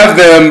 and have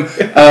them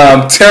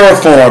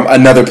terraform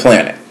another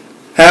planet.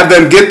 Have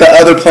them get the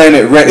other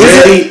planet ready.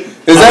 Get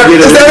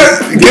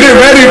it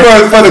ready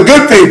for the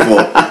good people.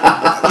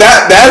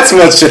 That's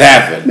what should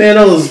happen. Man,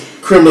 those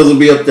criminals will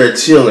be up there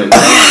chilling.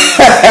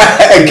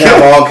 And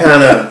have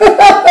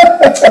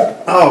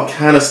all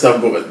kind of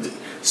stuff going.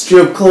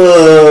 Strip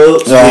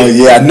clubs. Oh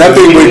yeah,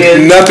 nothing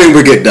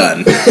would get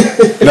done.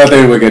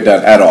 Nothing would get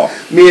done at all.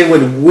 Men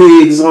with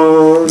wigs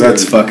on.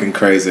 That's fucking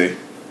crazy.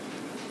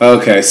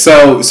 Okay,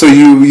 so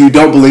you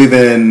don't believe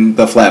in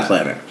the flat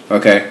planet?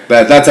 Okay,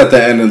 that's at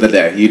the end of the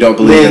day. You don't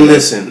believe. Man,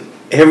 listen.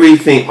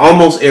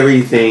 Almost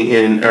everything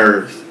in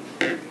Earth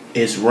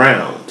is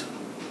round.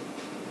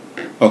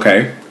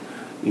 Okay.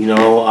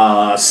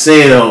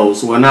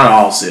 Cells. Well, not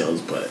all cells,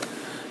 but.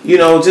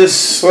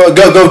 Just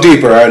go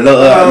deeper. Right?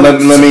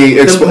 Let me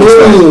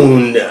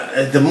explain.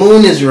 The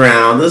moon is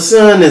round. The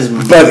sun is.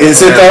 But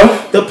is it though?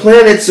 The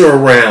planets are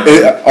round.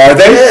 Are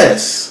they?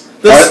 Yes.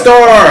 The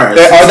stars.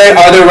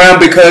 Are they round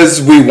because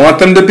we want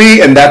them to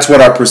be, and that's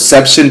what our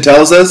perception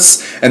tells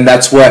us, and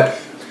that's what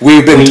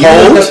we've been told.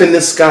 You look up in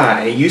the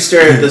sky and you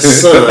stare at the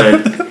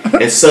sun,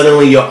 and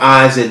suddenly your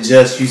eyes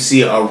adjust. You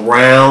see a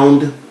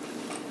round.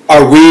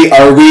 Are we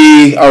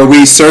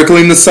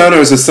circling the sun, or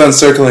is the sun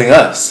circling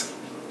us?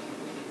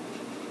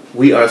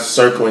 We are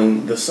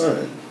circling the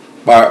sun.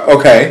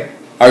 Okay.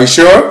 Are you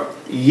sure?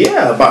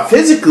 Yeah, but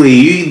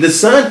physically, the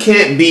sun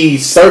can't be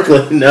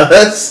circling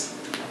us.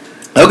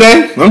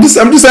 Okay, I'm just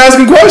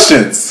asking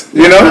questions.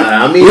 We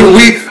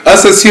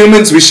us as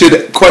humans, we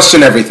should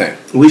question everything.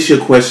 We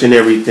should question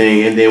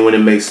everything, and then when it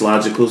makes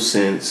logical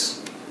sense,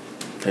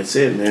 that's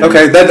it, man.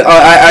 Okay,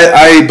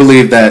 I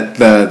believe that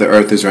the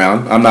Earth is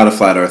round. I'm not a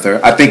flat earther.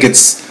 I think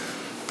it's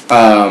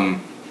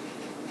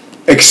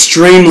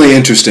extremely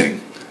interesting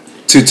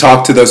to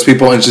talk to those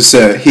people and just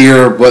to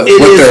hear what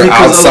their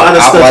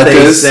outlook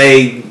is.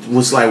 Say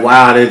was like,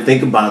 wow, I didn't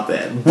think about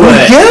that.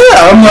 But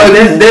I'm like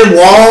that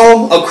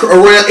wall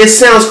around. It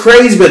sounds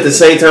crazy, but at the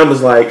same time,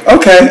 it's like,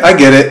 okay, I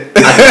get it.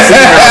 I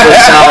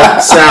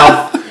can see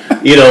how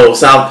the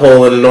South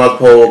Pole and the North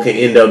Pole can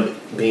end up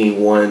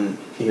being one.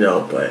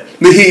 But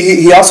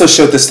he also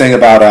showed this thing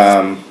about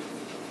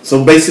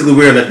So basically,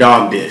 we're in a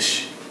dog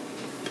dish.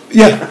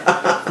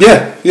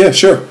 Yeah,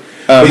 sure.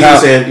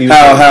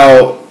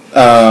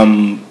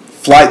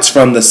 Flights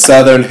from the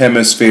southern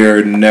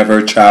hemisphere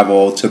never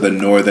travel to the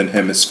northern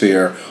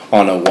hemisphere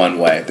on a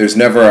one-way. There's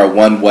never a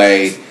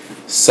one-way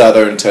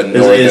southern to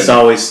northern. It's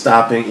always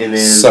stopping and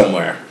then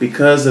somewhere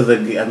because of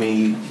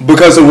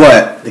because of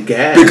what? The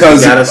gas.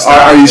 Because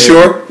are you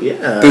sure?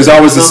 Yeah. There's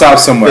always a stop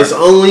somewhere. There's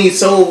only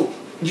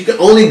you can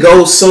only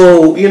go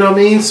so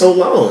so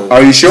long.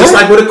 Are you sure? Just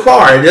like with a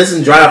car, it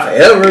doesn't drive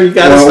forever. You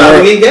gotta stop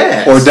and get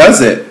gas. Or does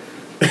it?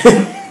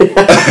 You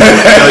question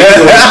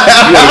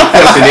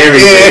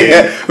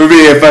everything. We're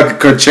being a fucking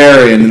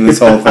contrarian in this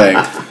whole thing.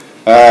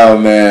 Oh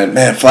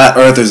man, flat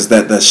earthers.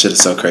 That shit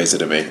is so crazy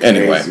to me.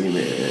 Anyway,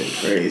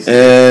 crazy.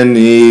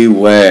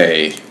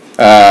 Anyway,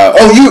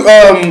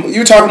 you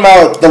were talking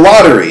about the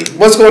lottery.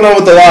 What's going on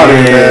with the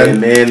lottery, man?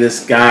 Man,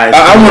 this guy.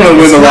 I want to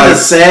win the lottery.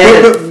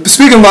 But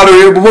speaking of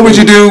lottery, what would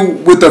you do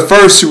with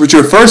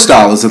your first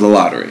dollars of the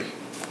lottery?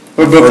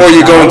 Before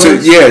you go into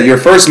your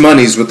first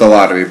monies with the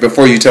lottery.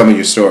 Before you tell me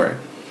your story.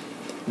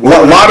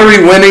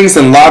 Lottery winnings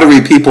and lottery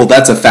people,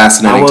 that's a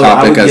fascinating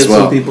topic as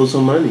well. I would give some people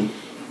some money.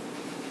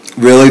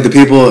 Really? The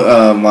people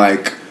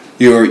like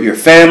your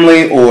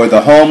family or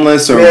the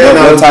homeless or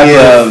what type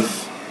of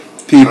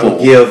people?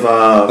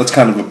 That's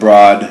kind of a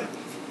broad.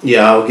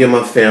 Yeah, I'll give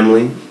my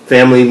family.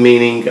 Family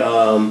meaning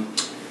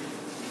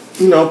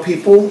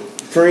people,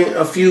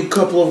 a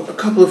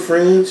couple of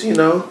friends,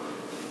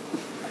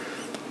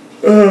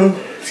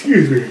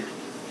 excuse me.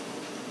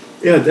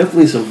 Yeah,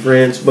 definitely some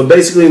friends. But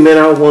basically, man,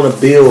 I would want to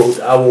build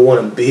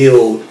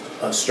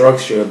a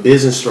structure, a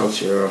business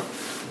structure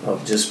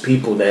of just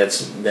people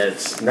that's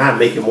not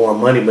making more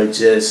money, but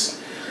just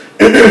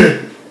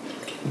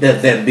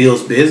that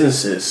builds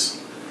businesses.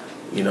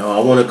 I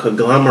want a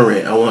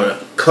conglomerate. I want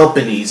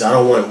companies. I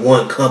don't want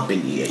one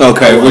company.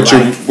 Okay, with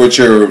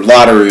your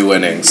lottery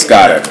winnings.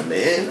 Got it.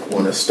 Man, I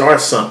want to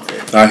start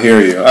something. I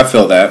hear you. I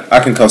feel that. I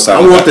can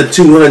co-sign. I want the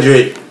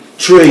 $200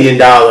 trillion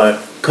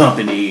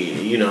company.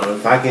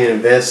 If I can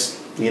invest,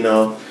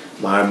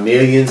 my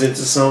millions into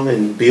something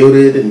and build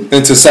it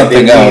into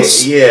something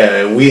else.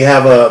 Yeah, we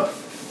have a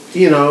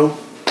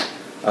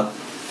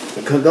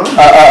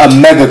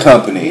mega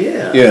company.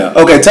 Yeah.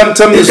 Okay,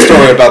 tell me the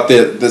story about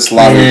this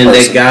lottery person.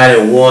 That guy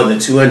that won the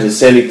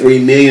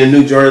 $273 million,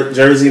 New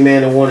Jersey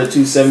man that won the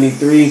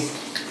 273,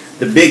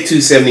 the big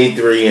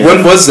 273.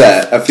 When was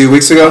that? A few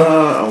weeks ago?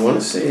 I want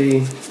to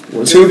say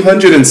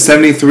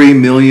 $273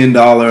 million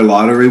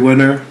lottery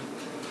winner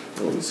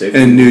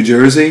in New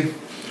Jersey.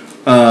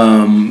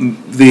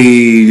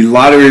 The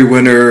lottery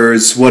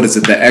winner's, what is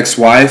it, the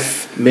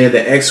ex-wife? Man,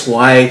 the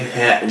ex-wife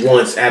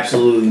wants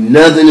absolutely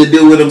nothing to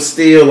do with him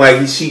still.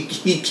 Like,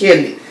 he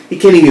can't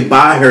even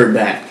buy her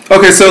back.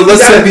 Okay, so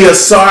let's say be a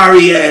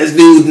sorry ass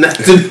dude not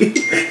to be.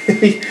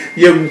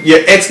 your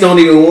ex don't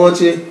even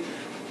want you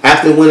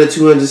after winning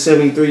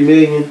 $273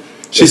 million.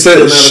 She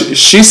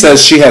says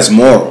she has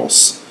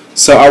morals.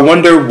 So I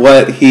wonder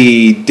what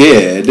he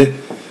did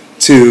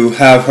to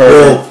have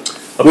her.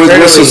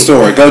 What's the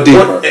story? Go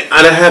deeper.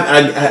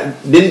 I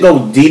didn't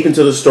go deep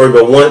into the story,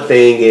 but one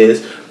thing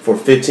is, for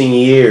 15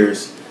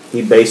 years,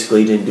 he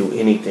basically didn't do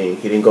anything.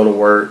 He didn't go to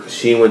work.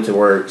 She went to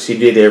work. She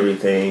did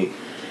everything.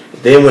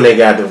 Then when they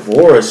got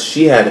divorced,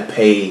 she had to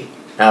pay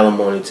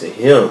alimony to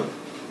him.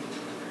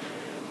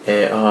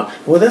 And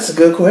well, that's a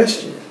good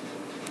question.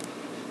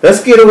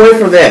 Let's get away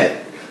from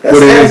that.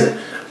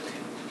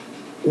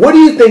 What do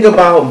you think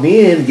about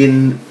men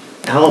getting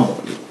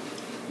alimony?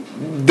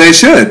 They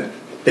should.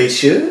 They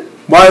should?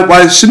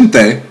 Why shouldn't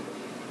they?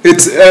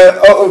 It's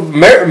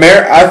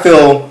I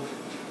feel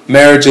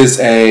marriage is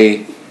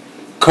a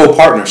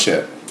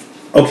co-partnership.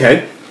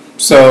 Okay.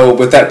 So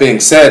with that being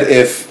said,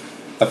 if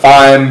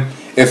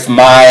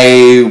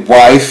my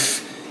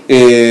wife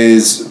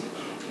is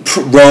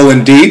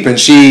rolling deep and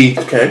she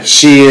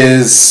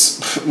is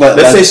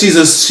let's say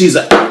she's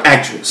an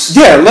actress.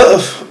 Yeah,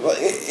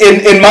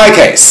 in my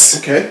case.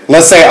 Okay.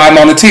 Let's say I'm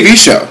on a TV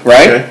show,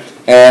 right? Okay.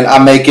 And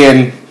I'm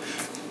making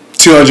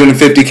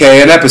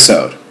 $250K an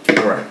episode.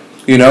 Right.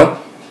 You know?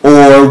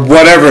 Or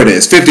whatever it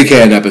is,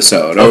 $50K an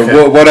episode,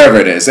 or whatever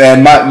it is.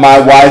 And my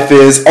wife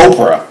is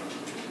Oprah.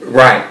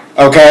 Right.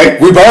 Okay?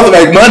 We both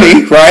make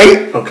money,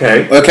 right?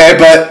 Okay. Okay,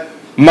 but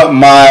my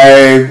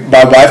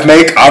wife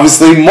make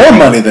obviously more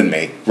money than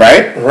me,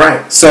 right?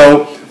 Right.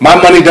 So my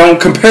money don't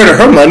compare to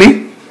her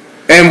money.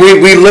 And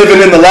we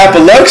living in the lap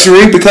of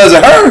luxury because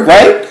of her,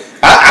 right?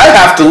 I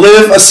have to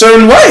live a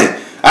certain way.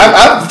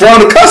 I've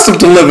grown accustomed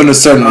to living a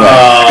certain way. I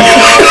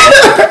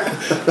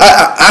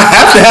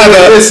have to have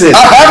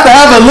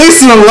at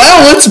least an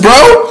allowance,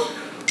 bro.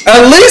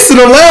 At least an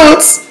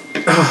allowance.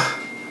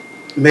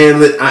 Man,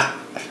 we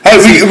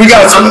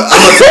got some.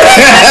 I'm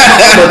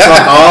gonna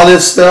talk all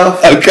this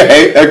stuff.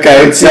 Okay.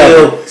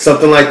 Until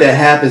something like that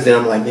happens, then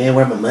I'm like, man,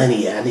 where my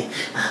money at?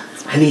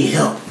 I need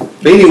help.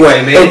 But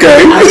anyway, man.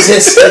 Okay.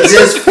 It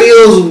just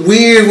feels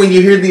weird when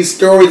you hear these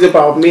stories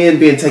about men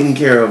being taken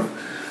care of.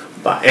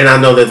 And I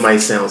know that might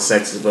sound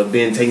sexist, but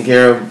being taken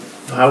care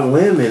of by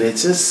women, it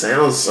just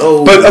sounds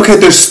so. But okay,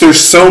 there's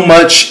so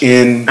much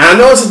in. I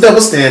know it's a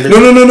double standard. No.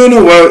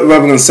 What I'm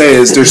gonna say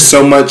is there's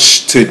so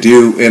much to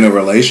do in a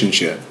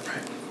relationship.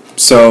 Right.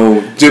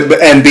 So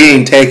and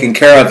being taken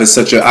care of is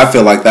I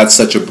feel like that's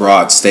such a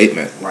broad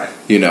statement. Right.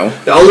 You know.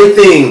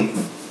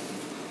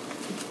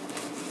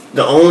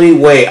 The only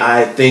way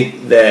I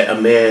think that a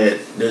man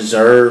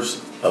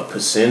deserves a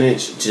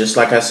percentage, just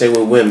like I say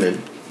with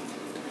women.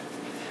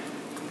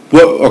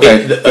 Well,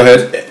 okay. Go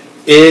ahead.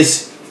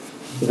 Is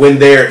when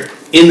they're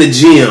in the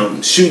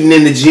gym, shooting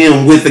in the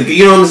gym with the,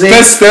 you know what I'm saying?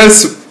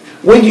 That's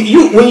when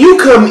you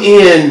come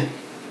in.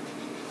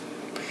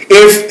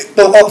 If,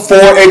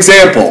 for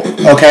example,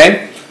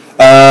 okay,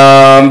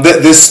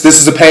 this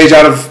is a page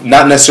out of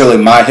not necessarily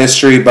my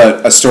history,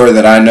 but a story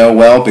that I know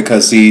well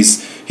because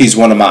he's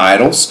one of my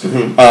idols.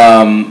 Mm-hmm.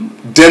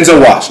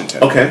 Denzel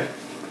Washington. Okay.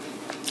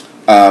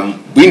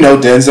 We know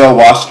Denzel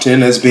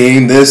Washington as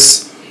being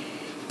this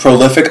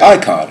prolific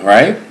icon,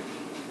 right?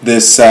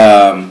 This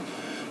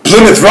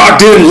Plymouth Rock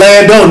didn't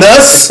land on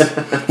us.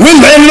 We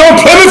landed on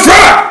Plymouth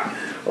Rock.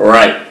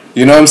 Right.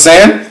 You know what I'm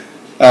saying?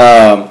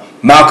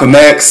 Malcolm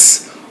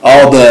X,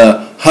 all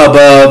the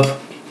hubbub,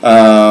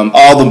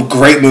 all the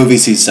great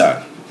movies he's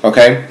done.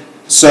 Okay?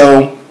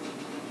 So,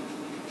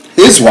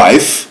 his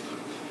wife,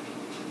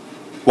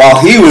 while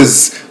he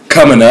was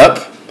coming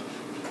up,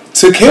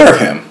 took care of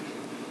him.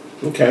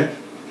 Okay.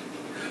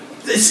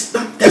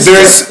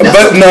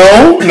 But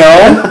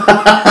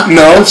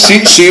no.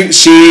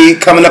 She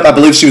coming up. I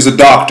believe she was a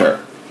doctor.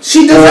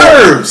 She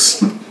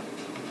deserves.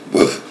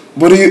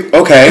 What do you?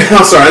 Okay.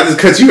 I'm sorry, I just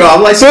cut you off.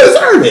 I'm like, she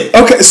deserved it.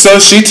 Okay, so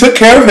she took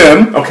care of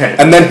him. Okay.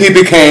 And then he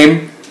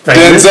became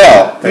famous?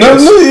 Denzel.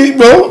 Famous.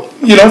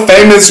 Well,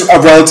 famous a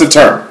relative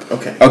term.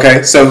 Okay.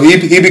 Okay, so he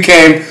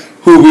became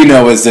who we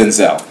know as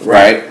Denzel.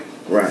 Right.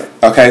 Right.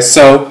 Okay,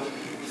 so.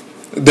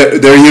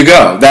 There you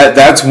go.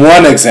 That's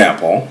one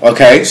example.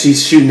 Okay.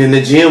 She's shooting in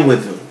the gym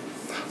with him.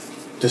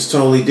 Just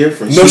totally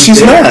different. No, she's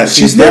not.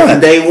 She's there not.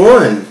 from day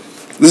one.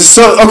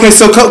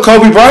 So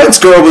Kobe Bryant's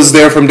girl was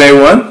there from day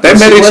one.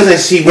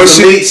 She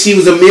wasn't. He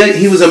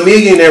was a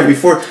millionaire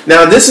before.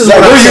 Now this is.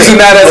 We're using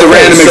that as a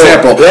random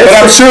example, but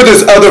I'm sure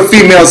there's other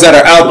females that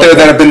are out there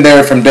that have been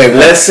there from day one.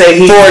 Let's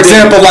say for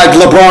example, like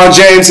LeBron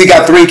James, he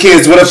got 3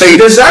 kids. What if he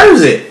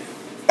deserves it?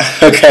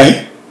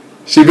 Okay.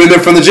 She been there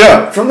from the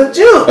jump. From the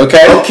jump.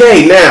 Okay.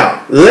 Okay.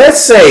 Now let's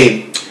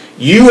say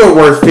you are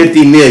worth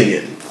 $50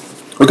 million.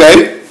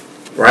 Okay.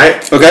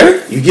 Right.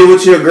 Okay. You get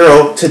with your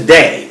girl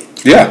today.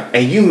 Yeah.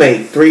 And you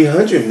make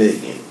 $300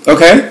 million.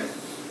 Okay.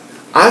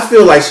 I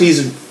feel like she's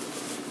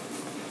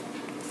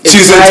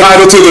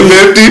entitled to the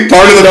 50.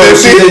 Part of the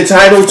 50. She's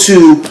entitled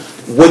to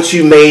what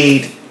you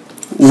made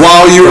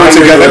while you were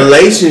together. In a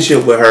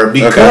relationship with her,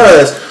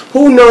 because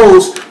who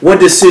knows what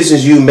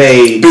decisions you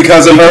made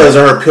because of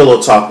her pillow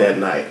talk that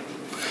night.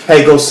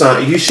 Hey, go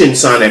sign. You shouldn't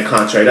sign that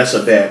contract. That's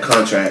a bad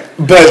contract.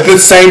 But the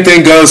same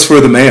thing goes for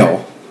the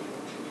male.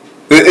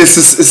 It's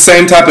the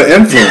same type of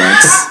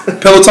influence.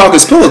 Pillow talk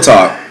is pillow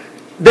talk.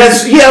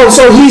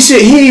 So he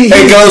should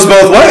It goes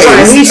both ways.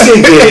 Right, he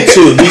should get it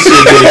too.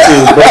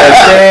 But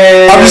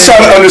I'm just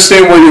trying to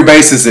understand where your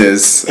basis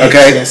is.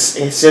 Okay.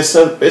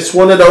 It's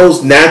one of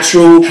those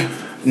natural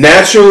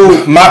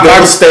standards.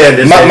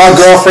 My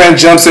girlfriend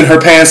jumps in her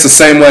pants the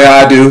same way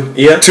I do.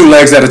 Yeah. 2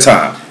 legs at a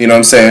time. You know what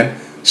I'm saying?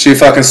 She a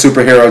fucking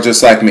superhero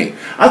just like me.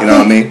 You know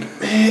what I mean?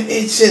 Man,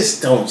 it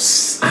just don't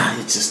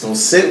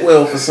sit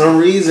well for some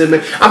reason,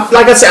 man.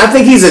 Like I said, I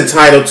think he's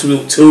entitled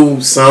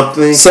to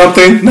something.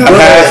 Something? Not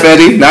half,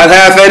 Eddie? Not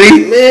half,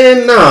 Eddie?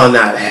 Man, no,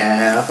 not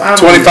half.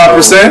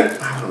 25%?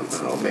 I don't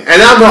know, man.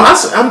 And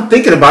I'm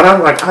thinking about it.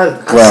 I'm like, I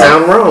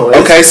sound wrong.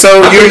 Okay,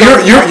 so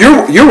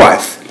your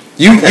wife.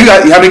 You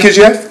got how many kids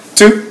you have?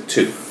 2?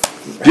 2.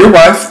 Your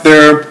wife,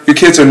 your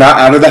kids are not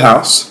out of the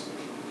house.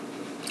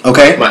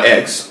 Okay? My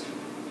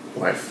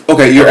ex-wife.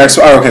 Okay, your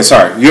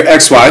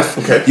ex-wife.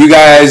 Okay. You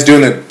guys,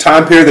 during the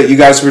time period that you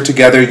guys were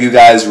together, you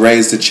guys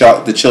raised the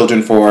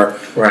children for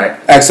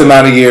X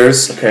amount of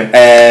years. Okay.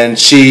 And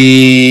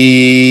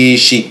she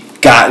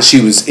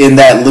was in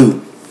that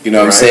loop. You know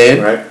what I'm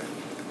saying? Right.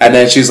 And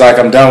then she's like,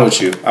 I'm done with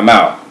you. I'm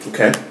out.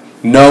 Okay.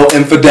 No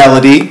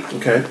infidelity.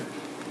 Okay.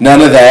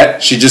 None of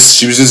that. She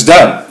was just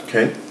done.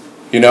 Okay.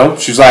 You know?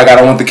 She's like, I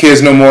don't want the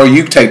kids no more.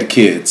 You take the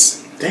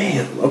kids.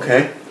 Damn.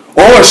 Okay.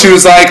 Or she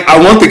was like, I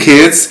want the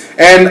kids,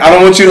 and I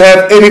don't want you to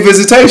have any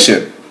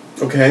visitation.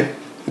 Okay.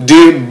 Do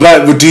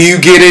you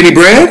get any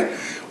bread?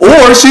 Or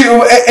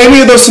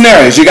any of those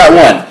scenarios, you got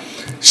one.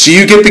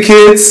 You get the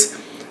kids,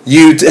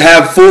 you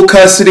have full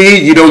custody,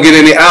 you don't get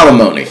any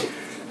alimony.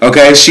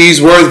 Okay, she's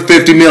worth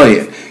 $50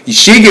 million.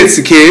 She gets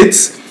the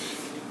kids,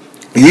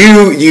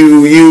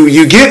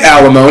 you get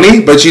alimony,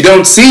 but you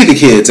don't see the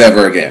kids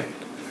ever again.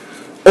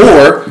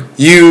 Or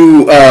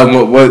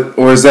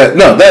or is that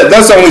no?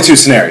 That's only 2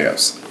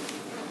 scenarios.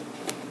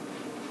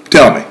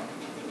 Tell me.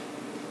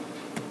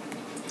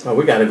 Oh,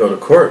 we got to go to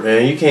court,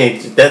 man. You can't.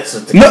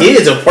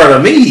 Kids are part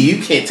of me. You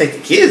can't take the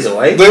kids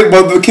away.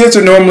 Well, the kids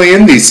are normally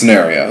in these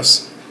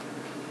scenarios.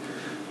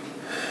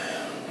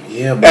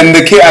 Yeah, but and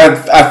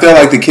I feel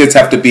like the kids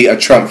have to be a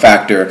trump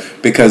factor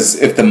because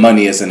if the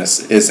money isn't a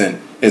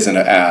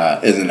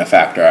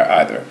factor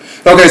either.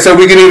 Okay, so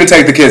we can even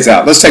take the kids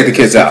out. Let's take the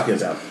kids out.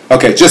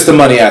 Okay, just the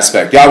money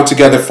aspect. Y'all were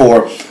together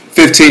for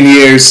 15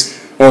 years.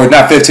 Or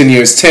not 15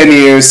 years, 10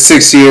 years,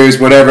 6 years,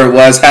 whatever it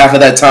was. Half of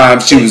that time,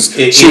 she was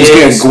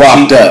getting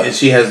guapped up.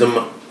 She has the.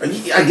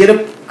 I get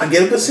a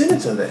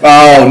percentage of that.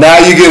 Oh, now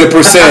you get a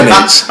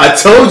percentage. I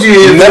told you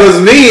if it was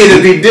me,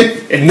 it'd be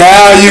different.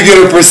 Now you get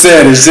a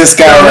percentage. This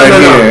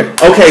guy here.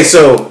 Okay,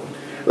 so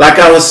like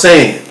I was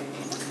saying,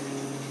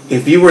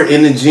 if you were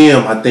in the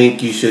gym, I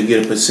think you should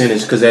get a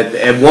percentage because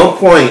at one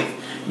point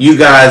you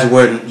guys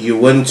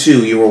wasn't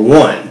 2, you were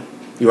 1.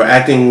 You were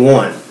acting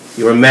 1.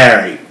 You were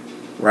married,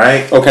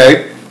 right?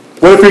 Okay.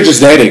 What if you're just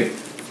dating?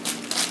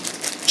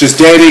 Just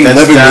dating,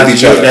 living with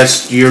each other.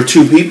 That's your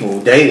 2 people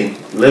dating,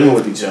 living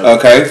with each other.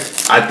 Okay.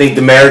 I think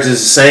the marriage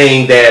is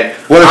saying that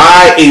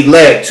I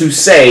elect to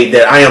say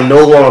that I am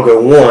no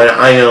longer 1.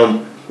 I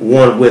am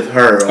 1 with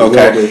her.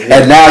 Okay. With him.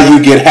 And now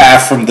you get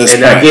half from this.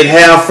 And I get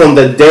half from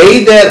the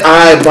day that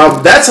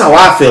that's how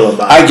I feel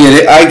about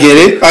it. I get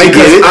it.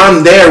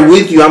 I'm there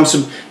with you.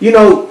 So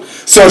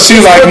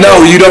she's like,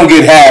 no, you don't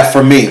get half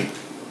from me.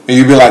 And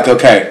you'd be like,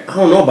 okay. I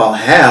don't know about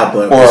half,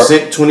 but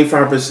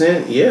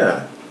 25%,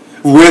 yeah.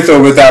 With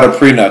or without a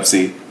prenup,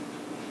 see?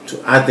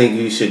 I think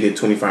you should get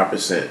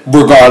 25%.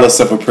 Regardless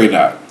of a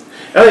prenup.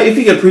 If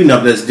you get a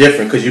prenup, that's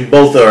different because you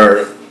both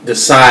are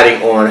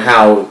deciding on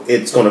how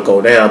it's going to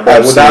go down.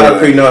 But without a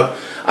prenup,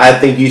 I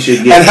think you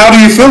should get... And how do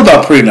you feel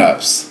about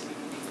prenups?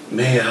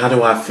 Man, how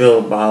do I feel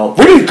about...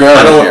 Where do you girl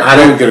I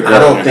don't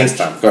think...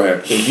 Go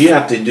ahead. If you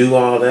have to do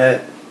all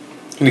that...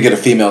 I'm going to get a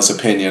female's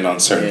opinion on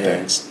certain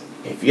things.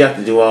 If you have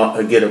to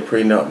get a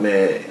prenup,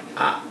 man...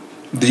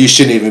 You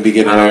shouldn't even be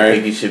getting married. I don't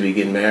think you should be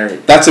getting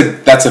married. That's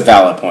a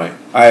valid point.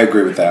 I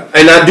agree with that.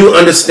 And I do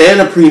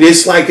understand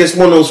it's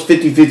one of those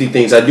 50-50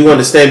 things. I do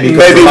understand because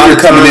maybe if you're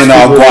coming in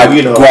all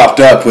guapped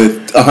up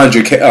with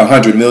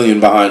 $100 million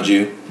behind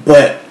you.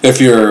 But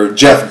if you're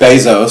Jeff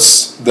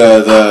Bezos,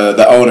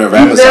 the owner of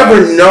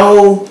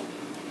Amazon,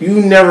 you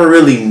never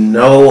really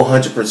know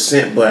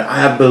 100%. But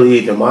I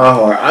believe in my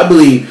heart,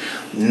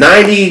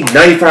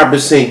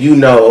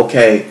 90-95%.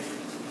 Okay,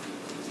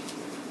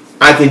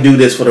 I can do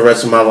this for the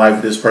rest of my life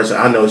with this person.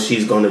 I know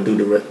she's going to do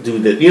the.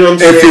 You know what I'm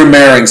saying? If you're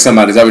marrying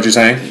somebody, is that what you're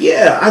saying?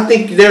 Yeah, I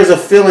think there's a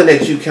feeling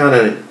that you kind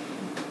of.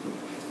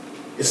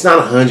 It's not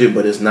 100,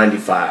 but it's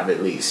 95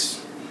 at least.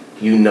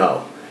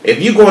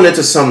 If you're going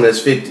into something that's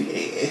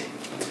 50,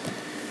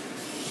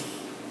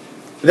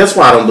 that's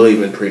why I don't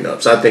believe in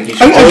prenups. I think you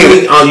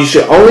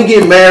should only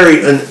get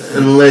married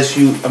unless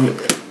you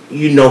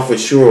know for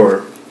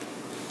sure.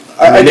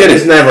 I get it.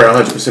 It's never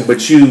 100%,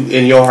 but you,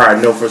 in your heart,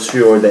 know for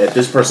sure that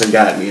this person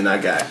got me and I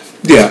got.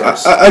 Yeah,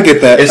 I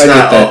get that. It's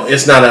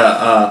not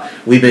a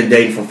we've been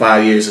dating for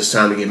 5 years. It's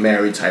time to get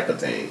married type of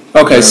thing.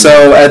 Okay,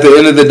 so at the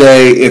end of the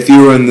day, if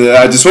you were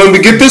I just wanted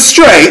to get this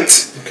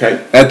straight.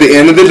 Okay. At the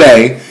end of the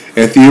day,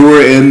 if you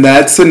were in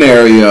that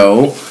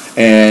scenario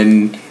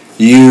and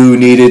you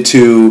needed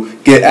to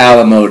get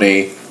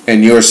alimony,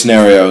 in your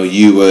scenario,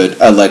 you would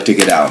elect to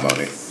get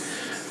alimony?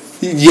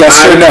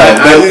 Yes or no?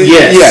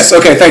 Yes. Yes.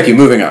 Okay, thank you.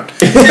 Moving on.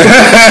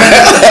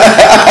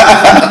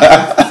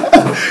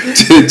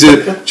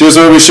 Just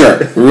so we're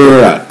sure.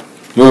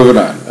 Moving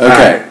on.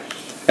 Okay. Right.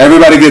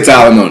 Everybody gets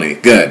alimony.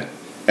 Good.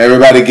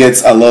 Everybody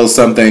gets a little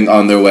something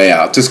on their way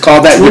out. Just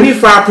call that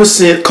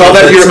 25%. Call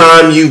that your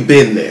time you've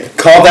been there.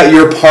 Call that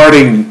your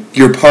parting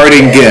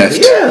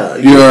gift. Yeah.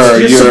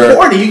 You're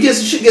supporting. You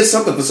should get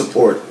something for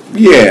support.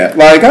 Yeah.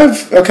 Like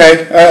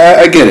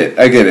I get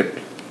it.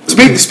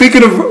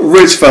 Speaking of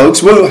rich folks,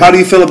 how do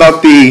you feel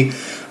about the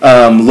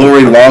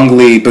Lori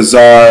Longley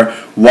bizarre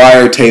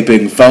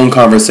wiretapping phone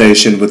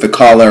conversation with the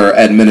caller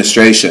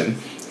administration?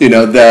 You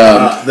know,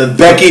 the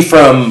Becky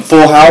from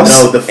Full House.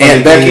 No, the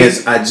funny thing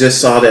is, I just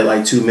saw that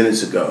like 2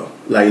 minutes ago.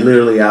 Like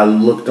literally, I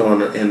looked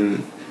on it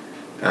and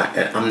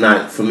I'm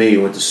not familiar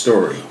with the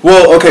story.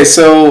 Well, okay,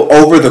 so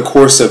over the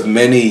course of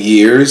many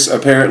years,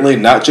 apparently,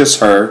 not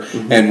just her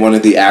and one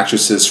of the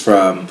actresses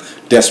from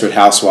Desperate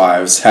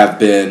Housewives have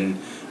been.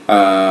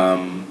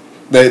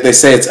 They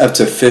say it's up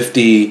to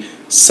 50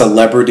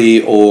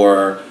 celebrity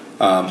or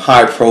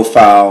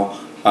high-profile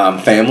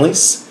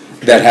families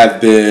that have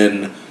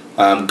been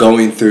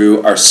going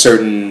through a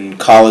certain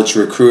college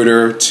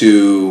recruiter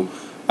to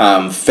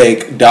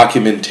fake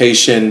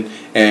documentation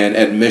and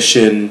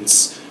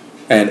admissions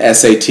and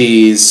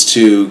SATs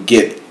to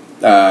get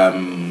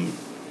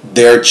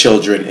their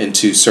children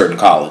into certain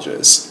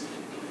colleges.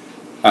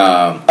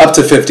 Up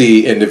to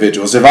 50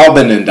 individuals. They've all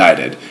been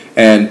indicted.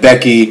 And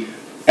Becky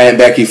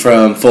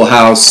from Full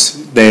House,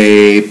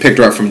 they picked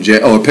her up from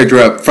jail, or picked her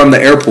up from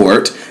the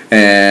airport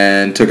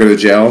and took her to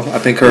jail. I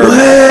think her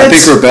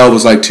bail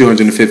was like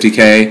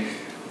 $250K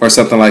or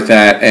something like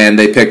that, and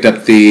they picked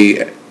up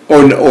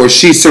or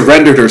she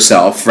surrendered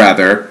herself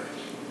rather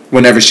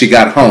whenever she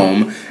got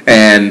home,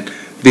 and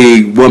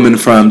the woman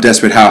from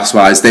Desperate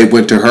Housewives, they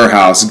went to her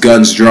house,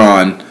 guns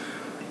drawn,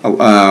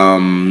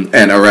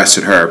 and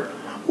arrested her.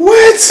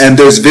 What? And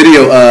there's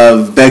video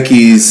of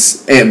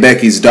Aunt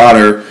Becky's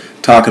daughter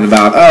talking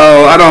about,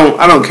 I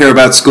don't care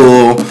about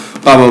school,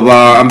 blah blah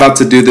blah. I'm about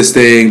to do this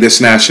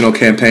national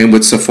campaign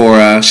with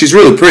Sephora. She's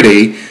really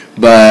pretty,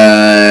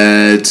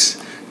 but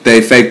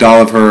they faked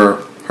all of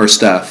her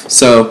stuff.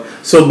 So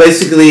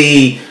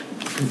basically,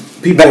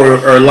 people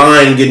are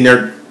lying, getting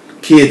their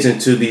kids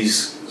into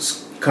these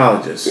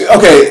colleges.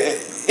 Okay,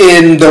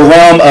 in the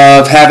realm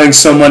of having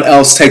someone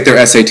else take their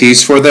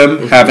SATs for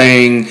them,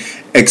 having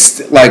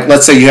like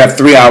let's say you have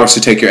 3 hours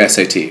to take your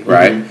SAT,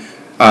 right?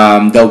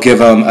 They'll give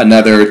them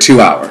another 2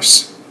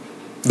 hours.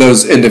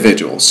 Those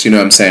individuals, you know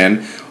what I'm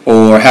saying?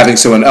 Or having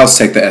someone else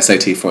take the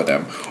SAT for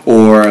them,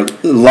 or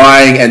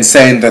lying and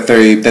saying that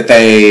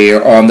they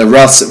are on the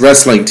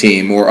wrestling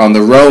team or on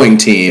the rowing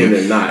team,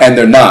 and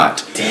they're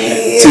not.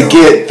 Damn. To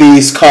get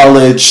these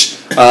college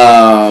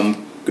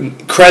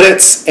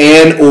credits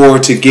and or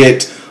to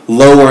get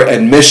lower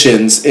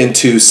admissions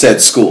into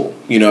said school.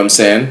 You know what I'm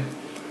saying?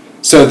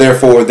 So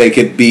therefore, they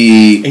could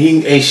be. And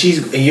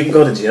you can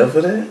go to jail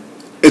for that?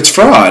 It's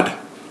fraud.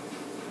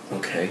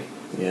 Okay.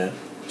 Yeah.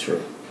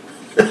 True.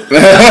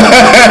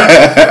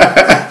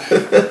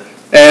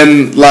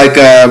 And like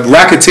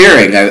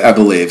racketeering, I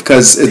believe,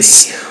 because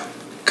it's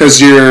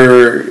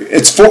forgery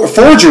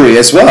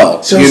as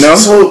well. So, you know.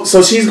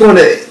 So she's going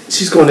to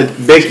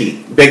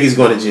Becky. Becky's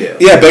going to jail.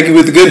 Yeah, Becky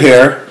with the good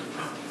hair.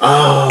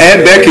 Oh.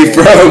 And Becky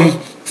from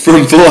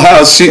Full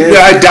House.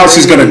 I doubt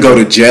she's going to go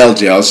to jail.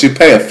 She'd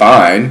pay a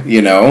fine.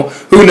 You know.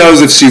 Who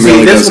knows if she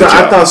really goes to jail?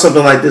 I thought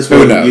something like this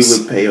where you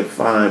would pay a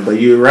fine, but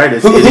you're right.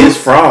 It is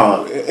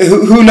fraud.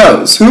 Who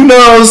knows? Who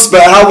knows?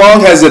 But how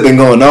long has it been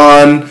going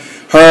on?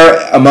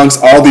 Her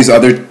amongst all these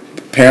other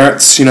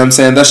parents, you know what I'm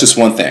saying? That's just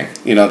one thing.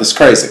 You know, that's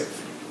crazy.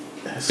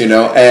 You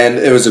know, and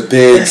it was a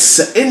big.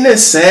 Isn't that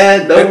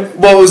sad though?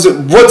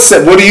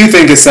 What do you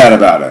think is sad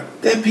about it?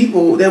 That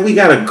we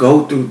gotta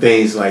go through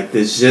things like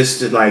this just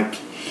to like.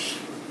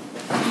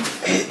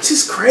 It's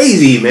just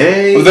crazy,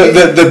 man.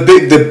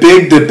 The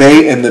big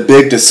debate and the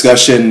big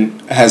discussion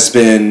has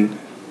been,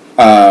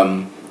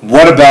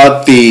 what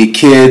about the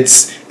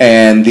kids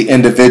and the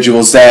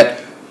individuals that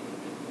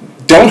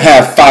don't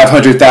have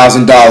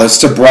 $500,000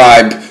 to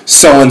bribe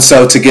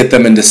so-and-so to get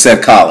them into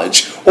said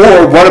college?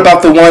 Or what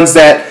about the ones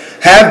that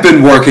have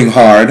been working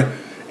hard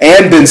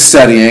and been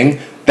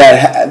studying,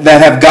 that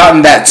have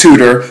gotten that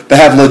tutor, that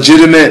have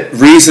legitimate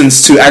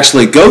reasons to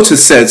actually go to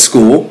said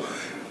school,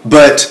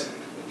 but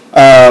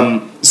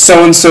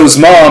so-and-so's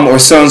mom or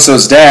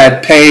so-and-so's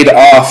dad paid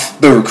off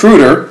the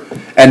recruiter,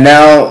 and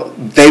now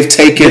they've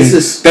taken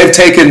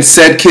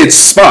said kid's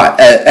spot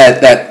at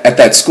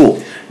that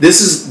school.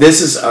 This is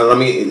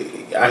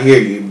I hear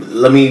you.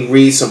 Let me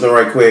read something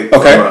right quick.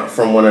 Okay.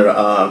 From one of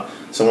the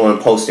someone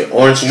posted.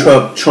 Orange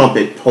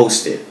Trumpet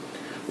posted.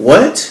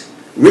 What?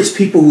 Rich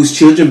people whose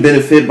children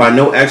benefit by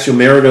no actual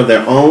merit of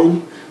their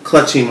own,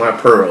 clutching my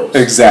pearls.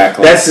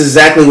 Exactly. That's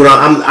exactly what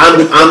I'm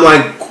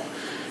like.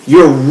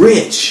 You're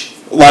rich.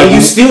 Like, are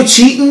you still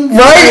cheating?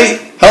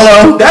 Right?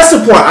 Hello? That's the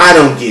point I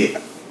don't get.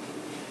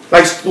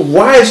 Like,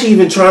 why is she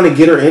even trying to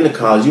get her into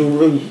college?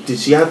 Did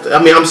she have to?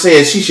 I mean, I'm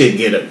saying she should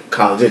get a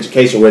college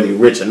education, whether you're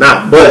rich or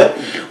not. But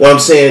what I'm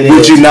saying is,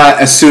 would you not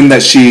assume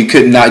that she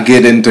could not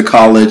get into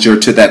college or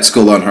to that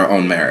school on her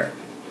own merit?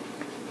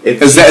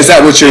 Is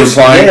that what you're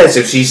implying? Yes,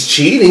 if she's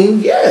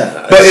cheating,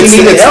 yeah. But it's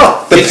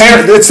help.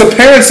 It's the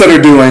parents that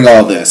are doing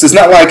all this. It's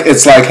not like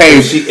it's like, hey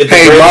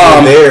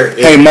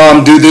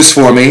mom, do this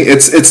for me.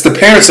 It's the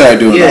parents that are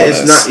doing all this.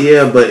 It's not.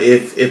 Yeah, but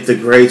if the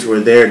grades were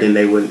there, then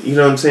they would. You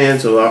know what I'm saying?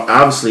 So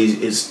obviously,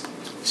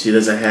 she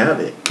doesn't have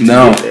it.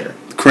 No,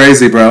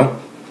 crazy, bro.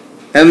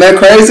 Isn't that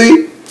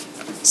crazy?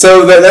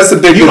 So that's the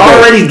big. You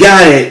already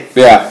got it.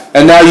 Yeah,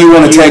 and now you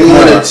want to take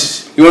more.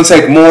 You want to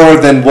take more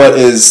than what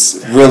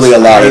is really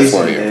allotted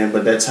for you. Man,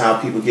 but that's how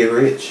people get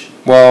rich.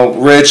 Well,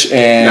 rich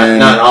and...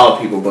 Not all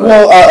people, but...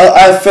 Well,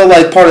 I feel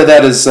like part of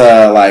that is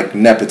like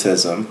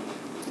nepotism.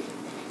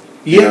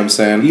 Yeah. You know what I'm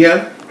saying?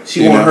 Yeah.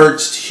 She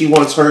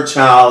wants her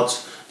child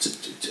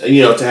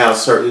to have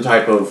certain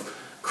type of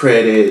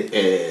credit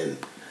and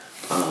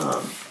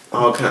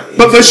all kind of...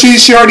 But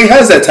she already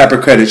has that type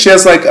of credit. She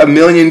has like 1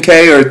 million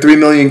K or 3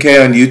 million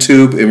K on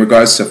YouTube in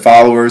regards to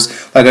followers.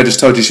 Like I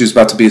just told you, she was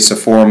about to be a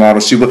Sephora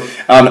model. She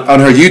on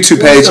her YouTube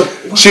page.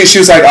 She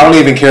was like, I don't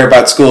even care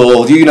about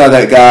school. You know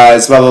that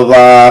guys, blah blah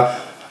blah.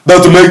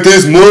 About to make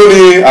this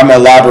money. I'm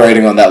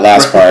elaborating on that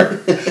last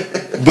part,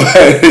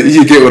 but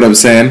you get what I'm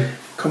saying.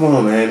 Come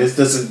on, man.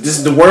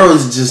 This the world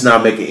is just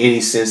not making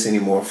any sense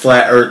anymore.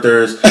 Flat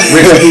earthers,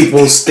 rich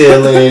people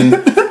stealing,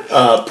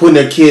 putting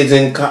their kids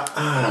in. Come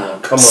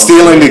on.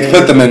 Stealing to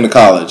put them into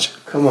college.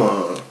 Come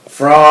on,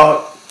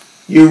 fraud.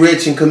 You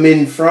rich and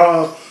committing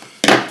fraud.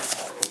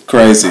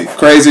 Crazy.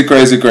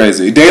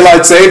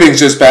 Daylight savings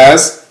just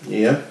passed.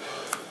 Yeah.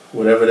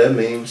 Whatever that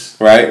means.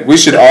 Right? We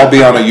should all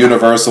be on a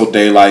universal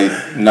daylight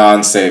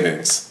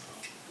non-savings.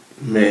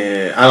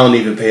 Man, I don't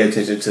even pay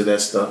attention to that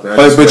stuff, man.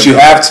 But you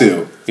have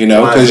to,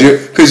 because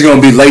you're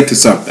going to be late to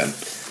something.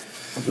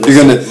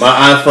 Listen,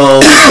 my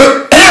iPhone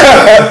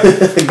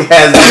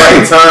has the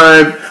right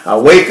time. I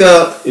wake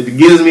up, it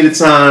gives me the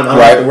time. I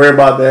don't have to worry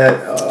about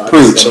that. I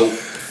just gotta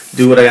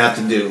do what I have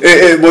to do.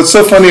 What's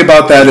so funny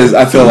about that is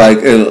I feel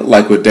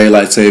like with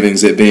daylight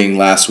savings, it being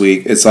last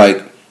week, it's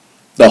like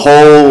the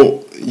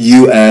whole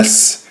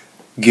U.S.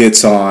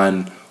 gets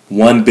on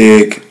one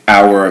big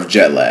hour of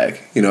jet lag.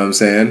 You know what I'm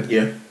saying?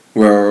 Yeah.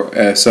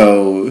 Where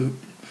so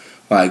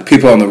like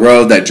people on the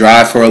road that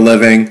drive for a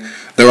living,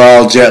 they're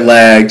all jet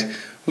lagged.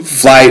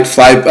 Airplane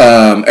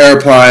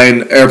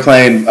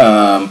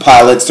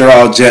pilots, they're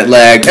all jet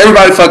lagged.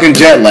 Everybody fucking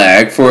jet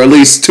lagged for at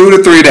least 2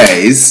 to 3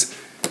 days.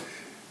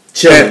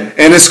 Chilling.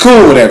 And it's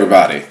cool with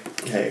everybody.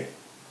 Hey.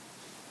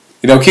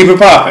 Keep it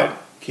popping.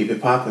 Keep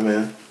it popping,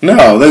 man.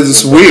 No, that's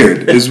just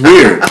weird. It's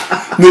weird.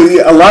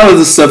 A lot of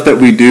the stuff that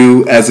we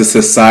do as a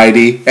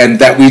society and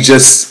that we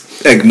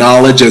just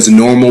acknowledge as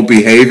normal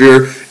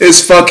behavior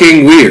is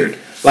fucking weird.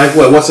 Like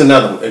what? What's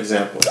another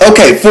example?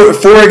 Okay,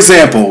 for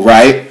example,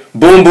 right?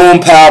 Boom, boom,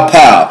 pow,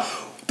 pow.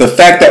 The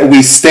fact that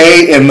we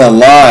stay in the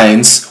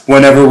lines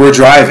whenever we're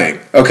driving,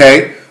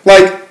 okay?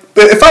 Like,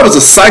 if I was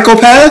a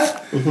psychopath,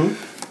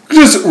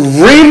 just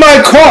ream my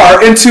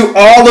car into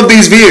all of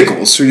these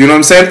vehicles. You know what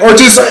I'm saying? Or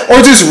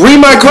just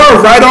ream my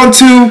car right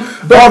onto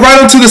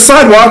the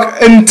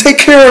sidewalk and take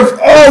care of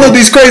all of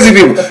these crazy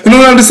people. You know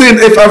what I'm saying?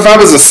 If I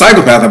was a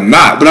psychopath, I'm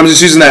not. But I'm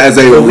just using that as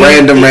a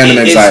random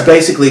example. It's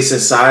basically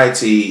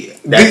society.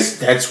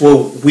 That's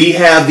what we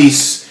have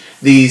these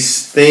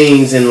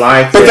things in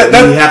life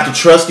that we have to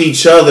trust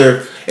each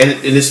other. And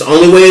it's the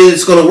only way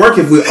it's going to work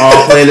if we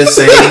all play the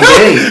same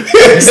game.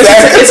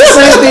 Exactly. It's the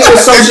same thing with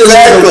socialism.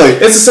 Exactly.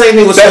 It's the same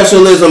thing with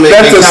socialism.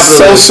 That's a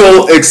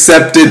social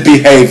accepted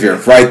behavior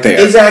right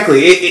there.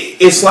 Exactly.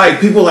 It's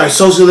like people like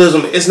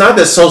socialism. It's not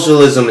that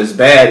socialism is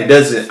bad. It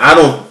doesn't. I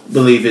don't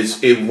believe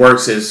it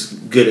works as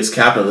good as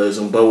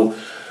capitalism. But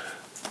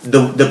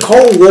the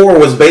Cold War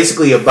was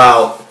basically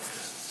about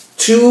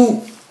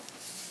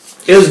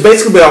It was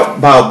basically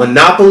about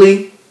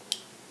monopoly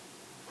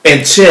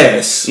and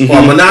chess,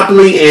 or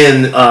Monopoly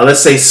and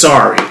let's say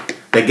Sorry.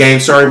 That game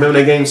Sorry, remember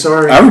that game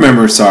Sorry? I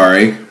remember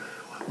Sorry.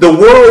 The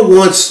world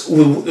wants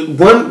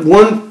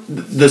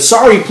the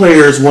Sorry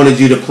players wanted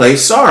you to play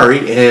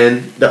Sorry,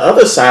 and the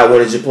other side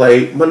wanted you to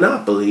play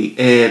Monopoly.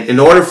 And in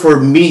order for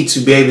me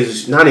to be able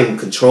to not even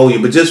control you,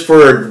 but just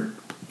for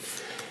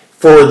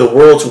the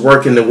world to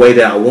work in the way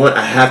that I want,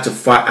 I have to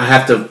fight. I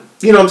have to.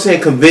 You know what I'm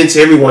saying? Convince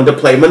everyone to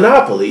play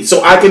Monopoly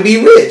so I can be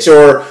rich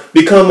or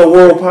become a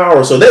world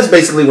power. So that's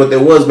basically what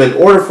there was. But in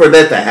order for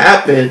that to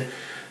happen,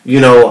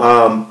 you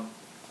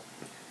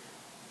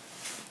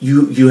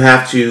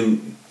have to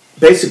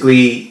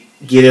basically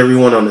get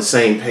everyone on the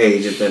same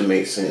page, if that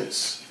makes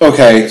sense.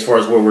 Okay. As far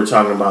as what we're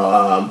talking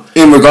about.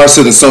 In regards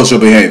to the social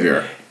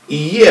behavior.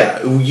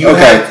 Yeah. We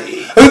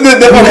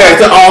have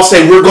to all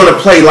say we're going to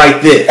play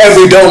like this. And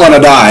we don't want to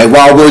die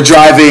while we're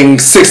driving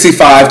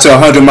 65 to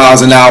 100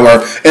 miles an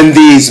hour in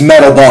these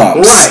metal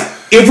bombs. Right.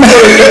 if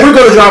we're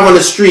gonna drive on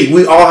the street,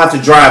 we all have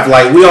to drive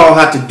like we all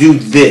have to do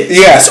this.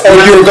 Yes, or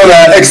you're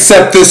gonna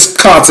accept this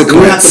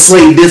consequence. We have to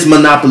play this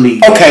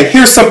Monopoly. Okay,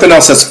 here's something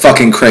else that's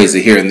fucking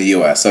crazy here in the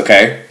U.S.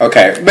 Okay,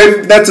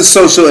 maybe that's a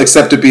social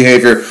accepted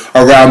behavior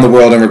around the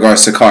world in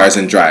regards to cars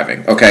and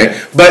driving. Okay,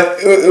 but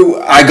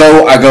I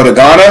go to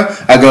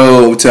Ghana, I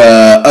go to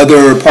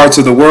other parts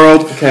of the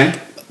world. Okay.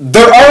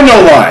 There are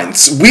no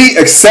lines. We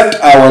accept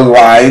our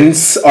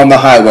lines on the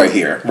highway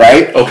here,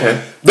 right?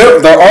 Okay.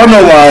 There are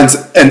no lines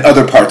in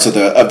other parts of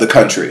the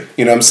country.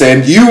 You know what I'm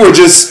saying? You were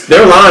just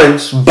There are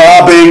lines.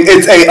 bobbing.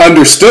 It's a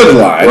understood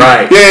line,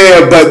 Right.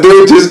 Yeah, but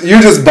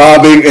you're just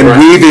bobbing and Right.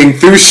 weaving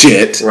through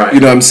shit. Right. You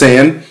know what I'm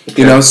saying?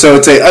 Okay. You know, so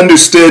it's a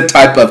understood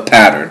type of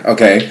pattern.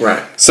 Okay.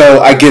 Right. So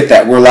I get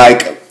that. We're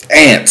like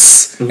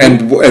ants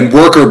and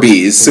worker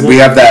bees. We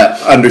have that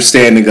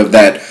understanding of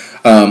that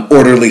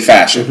orderly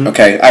fashion.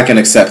 Okay, I can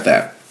accept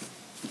that.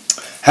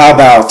 How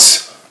about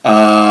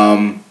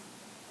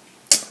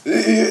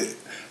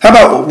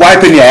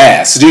wiping your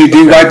ass? Do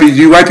you wipe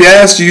your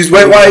ass? Do you use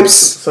wet wipes?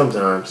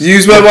 Sometimes. Do you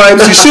use wet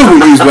wipes? You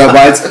should use wet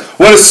wipes.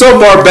 What is so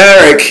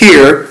barbaric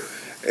here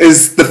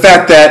is the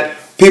fact that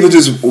people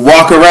just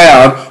walk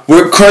around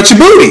with crunchy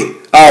booty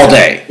all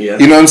day. Yeah.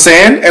 You know what I'm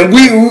saying? And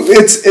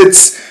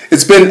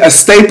it's been a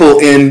staple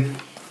in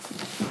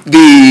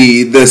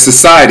the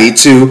society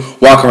to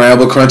walk around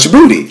with crunchy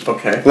booty.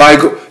 Okay.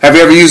 Like, have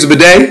you ever used a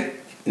bidet?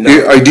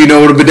 No. Do you know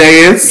what a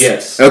bidet is?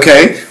 Yes.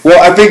 Okay. Well,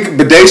 I think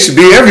bidets should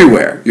be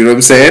everywhere. You know what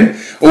I'm saying?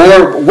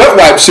 Or wet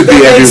wipes should be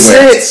That makes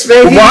everywhere. sense,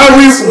 man. Why are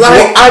we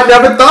like? I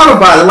never thought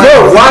about it. Like,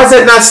 No. why is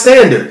that not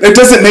standard? It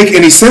doesn't make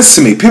any sense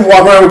to me. People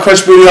walk around with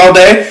crunchy booty all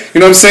day. You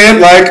know what I'm saying?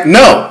 Like,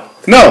 no,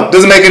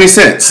 doesn't make any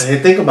sense I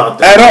didn't think about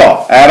that.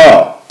 at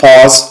all.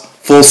 Pause.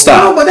 Full No,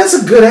 stop. but that's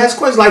a good ass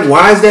question. Like,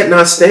 why is that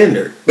not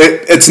standard?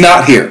 It's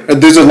not here.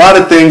 There's a lot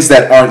of things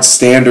that aren't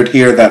standard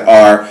here that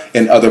are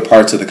in other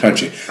parts of the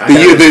country. I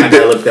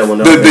gotta look that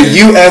one up. The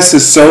U.S.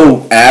 is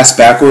so ass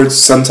backwards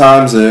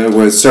sometimes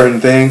with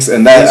certain things,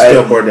 and that It's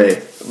still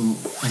bidet.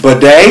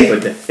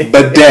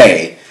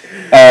 Bidet.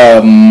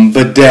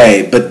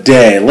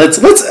 Let's.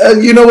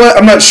 You know what?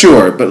 I'm not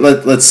sure, but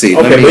let's see.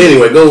 Okay, but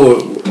anyway,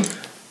 go.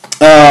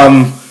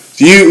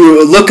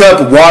 You look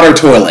up water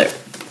toilet.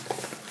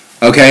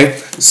 Okay,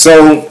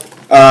 so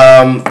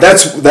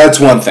that's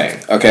one thing.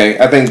 Okay,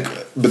 I think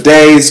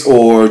bidets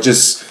or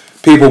just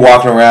people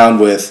walking around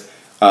with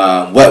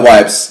wet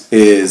wipes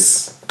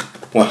is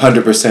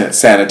 100%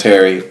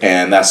 sanitary,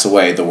 and that's the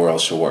way the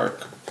world should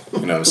work.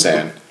 You know what I'm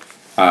saying?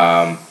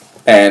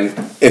 And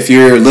if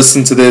you're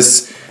listening to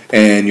this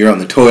and you're on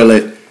the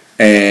toilet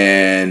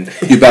and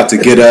you're about to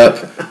get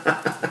up,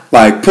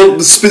 like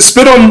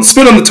spit on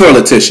the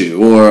toilet tissue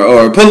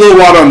or put a little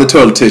water on the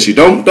toilet tissue.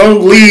 Don't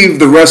leave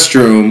the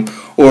restroom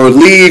or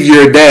leave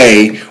your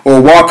day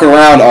or walk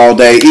around all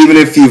day, even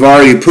if you've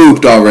already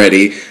pooped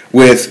already,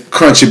 with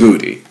crunchy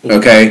booty.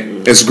 Okay,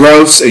 it's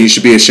gross and you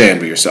should be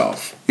ashamed of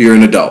yourself. You're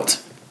an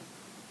adult.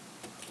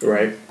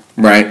 Right.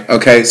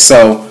 Okay,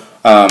 so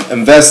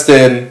invest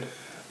in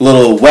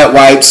little wet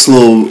wipes,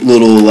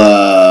 little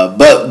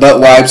butt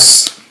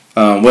wipes.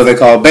 What are they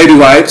called? Baby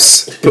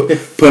wipes. Put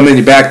them in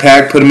your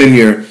backpack. Put them in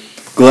your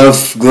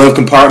glove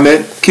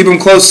compartment. Keep them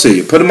close to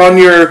you. Put them on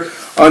your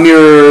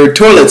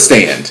toilet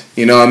stand.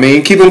 You know what I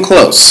mean? Keep them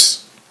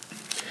close.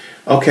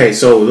 Okay,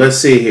 so let's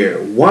see here.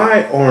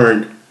 Why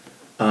aren't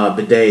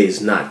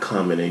bidets not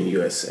common in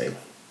USA?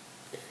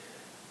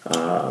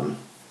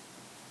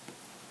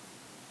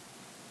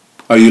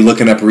 Are you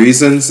looking up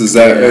reasons? Is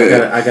that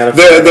I gotta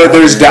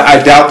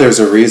I doubt there's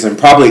a reason.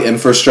 Probably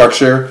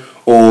infrastructure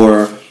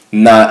or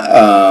not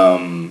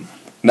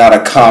a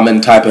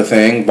common type of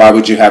thing. Why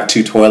would you have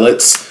two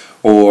toilets?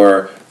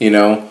 Or maybe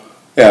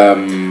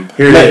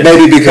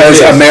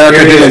because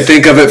America didn't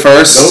think of it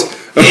first.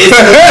 Nope. Is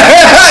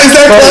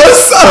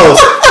that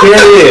close? Here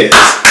it is.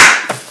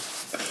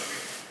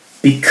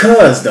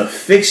 Because the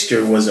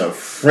fixture was a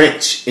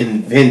French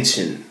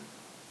invention,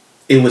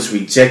 it was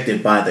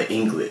rejected by the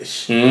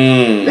English.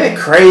 Isn't that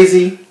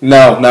crazy?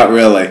 No, not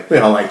really. We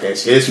don't like that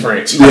shit. It's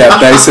French. Yeah,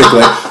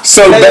 basically.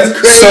 So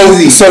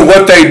crazy. So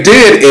what they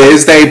did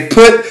is they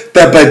put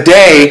the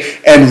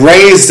bidet and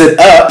raised it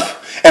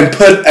up and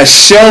put a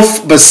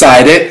shelf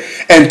beside it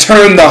and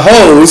turned the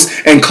hose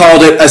and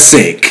called it a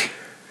sink.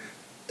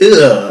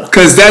 Ugh.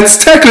 Because that's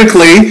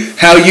technically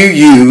how you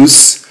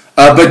use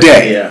a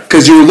bidet. Yeah.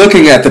 Because you were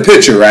looking at the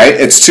picture, right?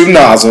 It's two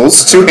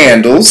nozzles, two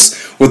handles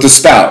with a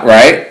spout,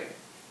 right?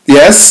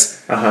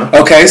 Yes? Uh-huh.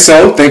 Okay,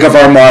 so think of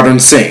our modern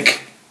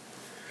sink.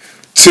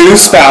 Two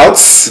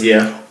spouts.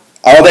 Yeah.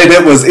 All they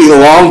did was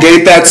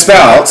elongate that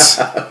spout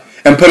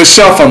and put a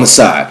shelf on the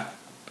side.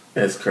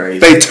 That's crazy.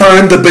 They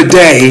turned the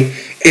bidet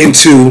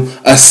into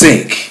a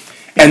sink.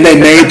 And they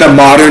made the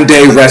modern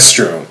day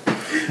restroom.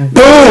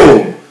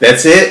 Boom!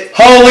 That's it?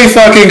 Holy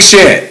fucking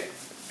shit.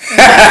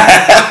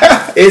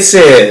 It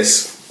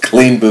says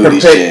Clean booty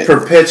shit.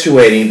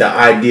 perpetuating the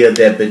idea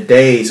that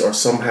bidets are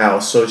somehow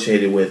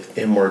associated with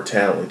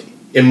immorality.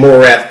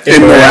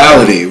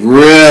 Immorality,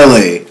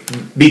 really?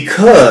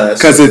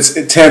 Because it's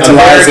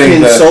tantalizing.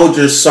 American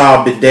soldiers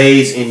saw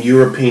bidets in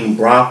European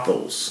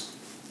brothels.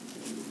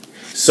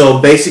 So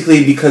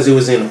basically, because it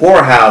was in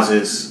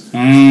whorehouses,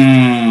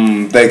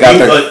 they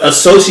got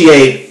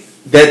associate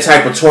that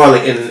type of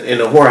toilet in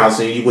a whorehouse,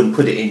 and you wouldn't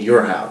put it in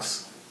your house.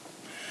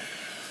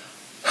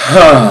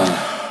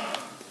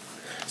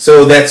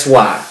 So that's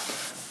why.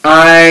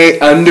 I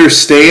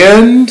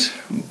understand,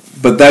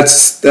 but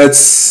that's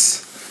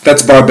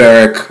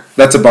barbaric.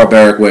 That's a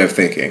barbaric way of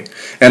thinking,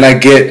 and I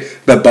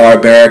get the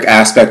barbaric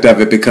aspect of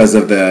it because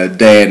of the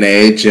day and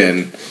age,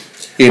 and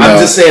I'm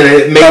just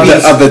saying maybe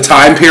of the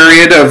time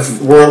period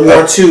of World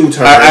War II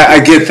time. I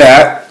get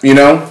that,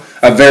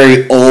 a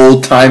very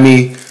old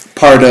timey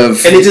part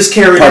of and it just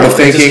carried part on. of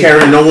thinking. It just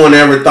carried. No one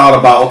ever thought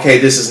about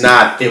this is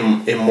not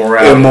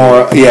immoral.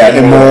 Immoral,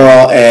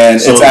 and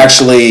so, it's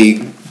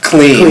actually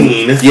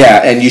clean.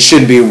 Yeah, and you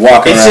shouldn't be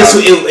walking around. It's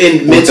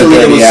just mentally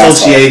it was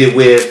associated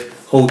with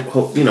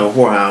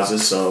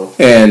whorehouses. So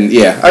and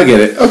I get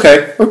it.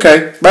 Okay,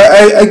 but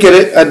I get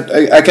it.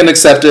 I can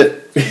accept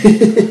it.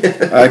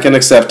 I can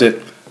accept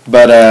it.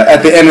 But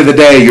at the end of the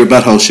day, your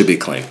butthole should be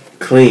clean.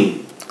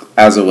 Clean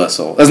as a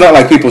whistle. It's not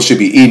like people should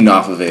be eating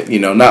off of it.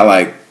 Not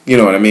like. You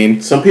know what I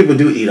mean? Some people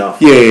do eat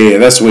off. Yeah,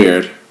 that's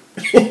weird.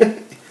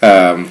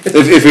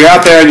 If you're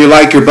out there and you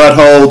like your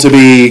butthole to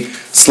be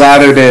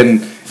slathered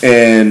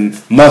in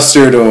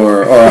mustard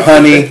or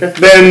honey,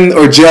 then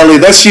or jelly,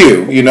 that's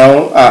you.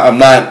 I'm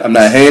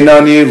not hating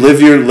on you.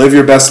 Live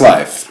your best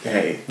life.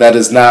 Hey, that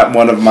is not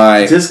one of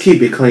my. Just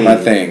keep it clean. My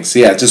things.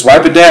 Yeah, just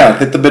wipe it down.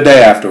 Hit the bidet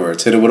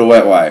afterwards. Hit it with a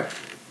wet wipe.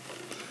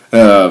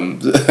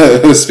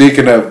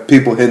 Speaking of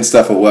people hitting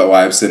stuff with wet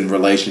wipes in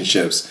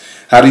relationships.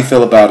 How do you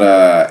feel about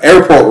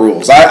airport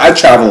rules? I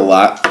travel a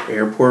lot.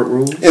 Airport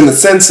rules? In the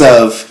sense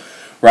of,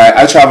 right,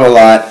 I travel a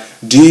lot.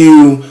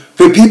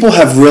 But people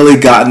have really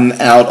gotten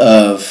out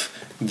of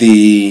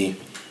the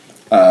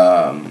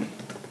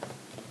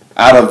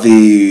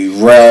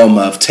realm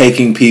of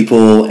taking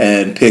people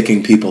and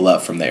picking people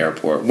up from the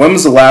airport. When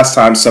was the last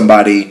time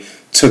somebody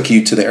took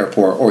you to the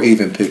airport or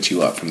even picked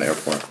you up from the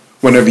airport?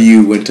 Whenever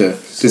you went to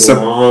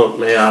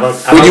when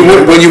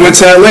you went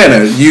to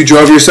Atlanta, you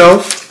drove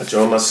yourself? I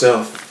drove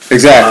myself.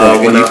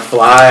 Exactly. When I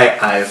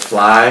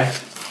fly,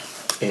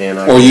 and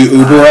or you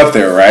Uber up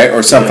there, right,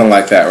 or something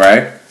like that,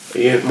 right?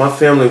 Yeah, my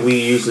family,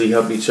 we usually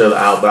help each other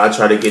out, but I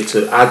try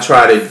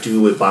to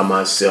do it by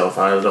myself.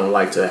 I don't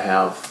like to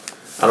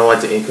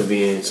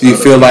inconvenience. You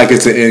feel like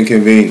it's an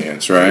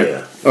inconvenience, right?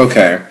 Yeah.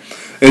 Okay.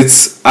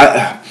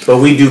 But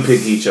we do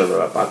pick each other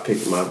up. I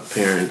pick my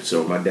parents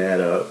or my dad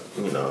up,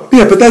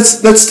 Yeah, but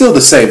that's still the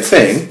same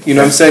thing. You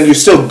know what I'm saying? You're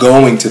still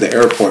going to the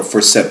airport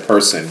for said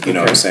person. You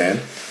know what I'm saying?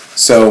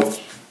 So.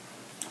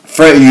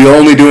 You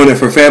only doing it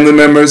for family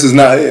members? It's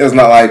not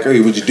like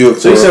would you do it for?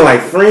 So you saying like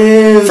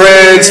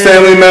friends,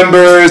 family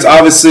members?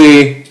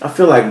 Obviously, I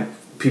feel like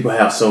people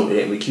have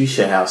you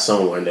should have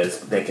someone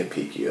that can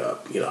pick you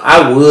up.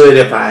 I would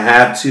if I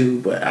have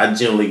to, but I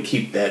generally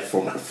keep that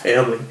for my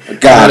family.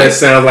 Got it. That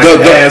sounds like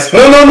an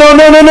asshole.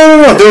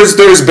 No.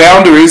 There's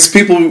boundaries.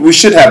 We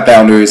should have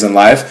boundaries in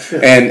life,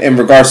 and in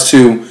regards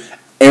to.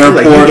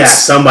 Airports. Like you got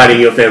somebody in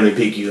your family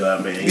pick you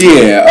up, man.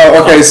 Yeah.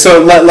 Oh, okay.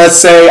 So let's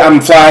say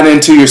I'm flying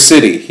into your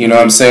city. You know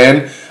what I'm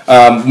saying?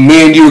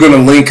 Me and you are going to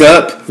link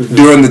up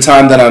during the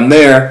time that I'm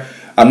there.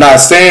 I'm not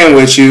staying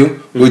with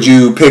you. Would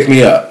you pick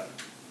me up?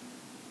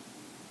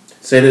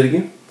 Say that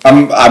again.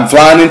 I'm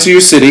flying into your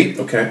city.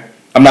 Okay.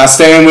 I'm not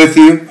staying with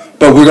you,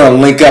 but we're going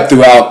to link up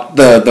throughout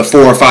the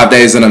 4 or 5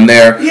 days that I'm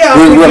there. Yeah,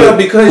 we're going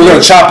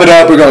to chop it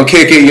up. We're going to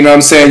kick it. You know what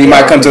I'm saying? You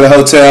might come to the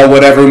hotel,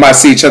 whatever. We might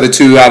see each other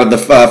 2 out of the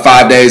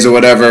 5 days or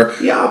whatever.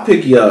 Yeah, I'll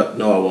pick you up.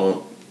 No, I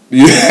won't.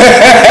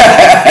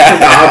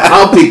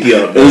 I'll pick you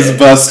up. This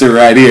Buster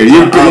right here.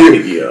 I'll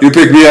pick you up. You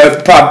pick me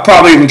up.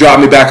 Probably even drop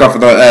me back off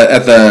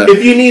at the.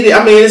 If you need it,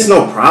 I mean, it's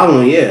no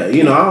problem. Yeah,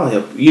 I'll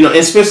help.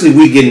 Especially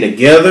we getting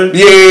together.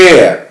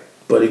 Yeah.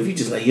 But if you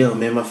just like, yo,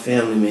 man, my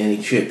family, man,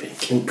 he tripping.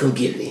 Come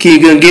get me. Can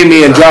you come get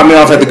me and drop me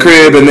off at the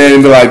crib and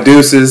then be like,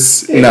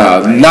 deuces? Yeah,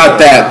 no, not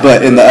that,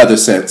 but in the other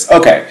sense.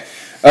 Okay.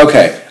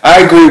 I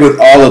agree with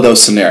all of those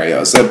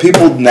scenarios.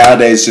 People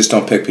nowadays just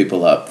don't pick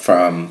people up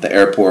from the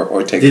airport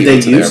or take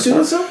people to the airport. Did they used to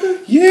or something?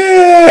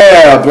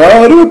 Yeah,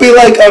 bro. It would be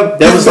like that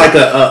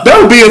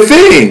would be a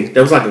thing.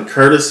 That was like a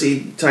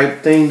courtesy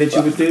type thing that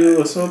you would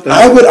do or something?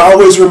 I would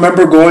always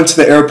remember going to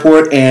the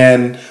airport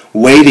and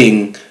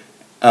waiting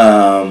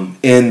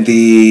in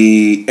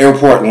the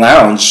airport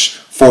lounge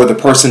for the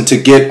person to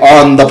get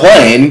on the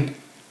plane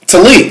to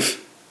leave.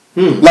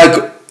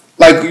 Like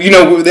in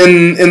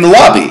the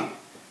lobby.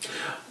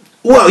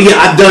 Well, yeah,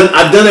 I've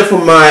done it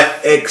for my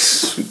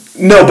ex.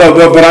 No,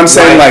 but I'm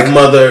saying like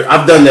mother.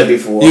 I've done that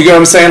before. You get what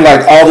I'm saying?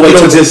 Like all the way. You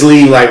don't just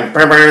leave like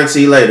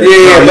see you later.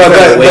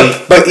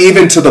 Yeah, but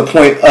even to the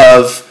point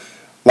of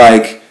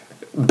like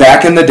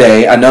back in the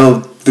day, I know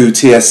through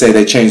TSA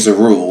they changed the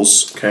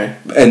rules. Okay.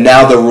 And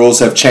now the rules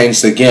have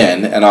changed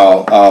again, and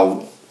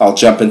I'll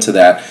jump into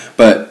that.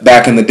 But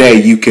back in the day,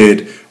 you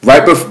could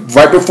right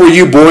before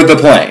you board the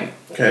plane.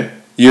 Okay.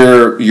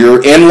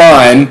 You're in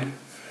line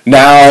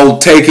now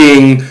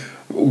taking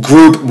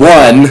group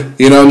one,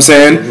 you know what I'm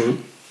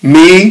saying?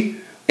 Me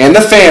and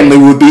the family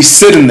would be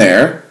sitting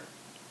there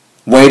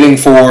waiting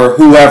for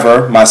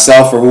whoever,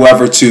 myself or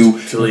whoever, to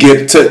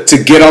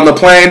get on the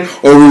plane,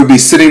 or we would be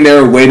sitting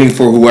there waiting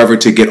for whoever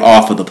to get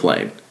off of the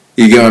plane.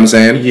 You get what I'm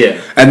saying?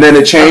 Yeah. And then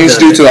it changed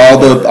due to all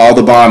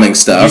the bombing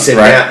stuff. You said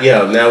right?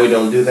 Now we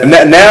don't do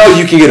that. Now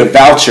you can get a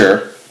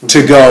voucher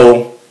to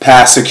go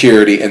past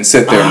security and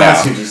sit there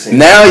now.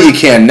 Now you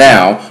can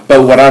now,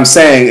 but what I'm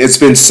saying, it's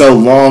been so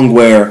long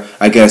where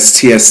I guess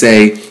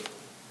TSA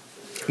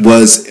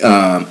was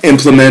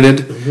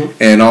implemented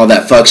and all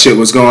that fuck shit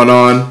was going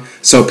on.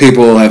 So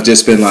people have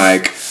just been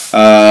like,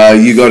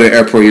 you go to the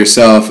airport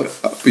yourself.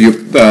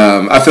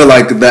 I feel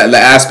like the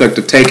aspect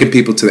of taking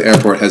people to the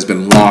airport has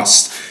been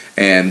lost,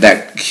 and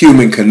that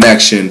human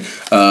connection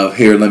of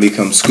here, let me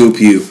come scoop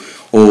you,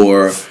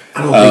 or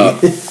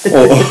let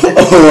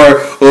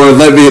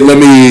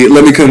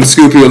me come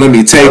scoop you, or let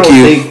me take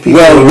you.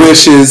 Well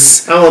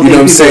wishes. I don't you know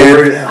what I'm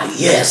saying?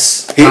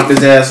 Yes. Pop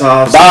his ass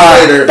off.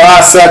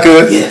 Bye,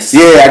 sucker. Yes.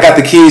 Yeah, I got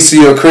the keys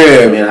to your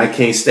crib. Man, I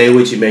can't stay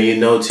with you, man. You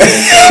know,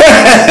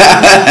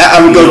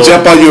 I'm gonna go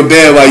jump on your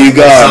bed while you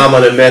gone.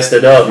 Someone done messed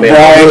it up, man.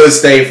 Right. I would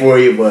stay for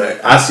you, but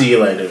I'll see you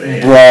later,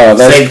 man. Bro,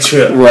 that's safe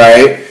trip.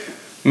 Right.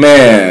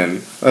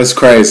 Man, that's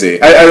crazy.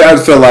 I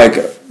feel like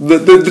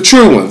the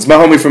true ones. My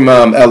homie from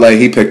LA,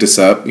 he picked us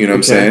up, you know what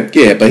I'm saying?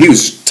 Yeah, but he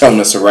was towing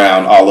us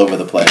around all over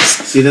the place.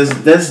 See,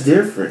 that's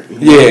different.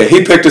 Yeah,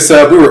 he picked us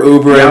up. We were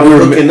Ubering. Yeah, we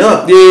were hooking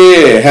up.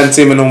 Yeah, hadn't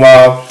seen him in a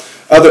while.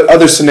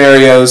 Other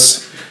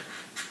scenarios.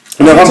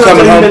 You know, I'm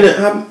coming home.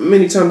 How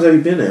many times have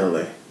you been to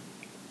LA?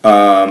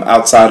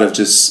 Outside of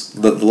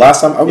just the last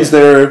time I was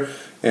there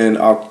in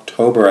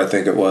October, I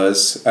think it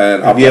was.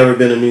 And have you ever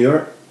been to New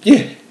York?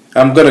 Yeah.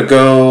 I'm going to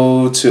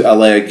go to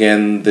LA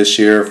again this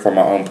year for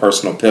my own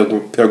personal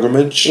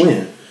pilgrimage.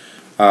 When?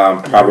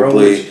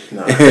 Probably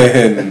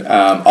in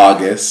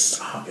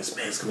August. August,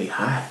 man, it's going to be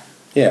hot.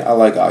 Yeah, I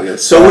like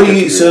August. So what do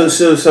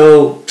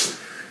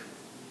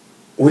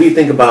you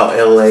think about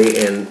LA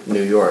and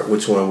New York?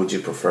 Which one would you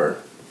prefer?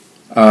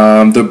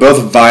 They're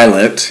both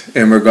violent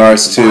in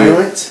regards to...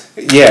 Violent?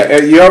 Yeah,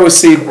 you always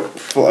see,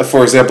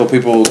 for example,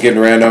 people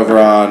getting ran over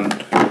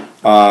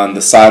on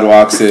the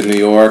sidewalks in New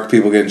York,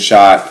 people getting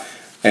shot.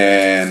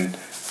 And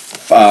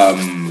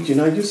you're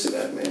not used to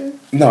that, man.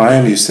 No, I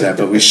am used to that,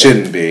 but we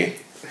shouldn't be,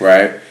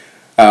 right?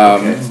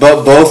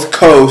 But both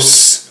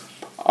coasts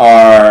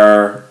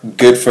are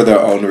good for their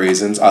own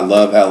reasons. I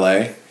love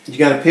LA. You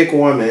gotta pick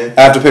one, man.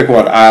 I have to pick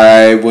one.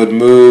 I would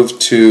move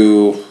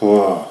to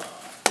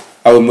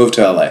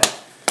LA,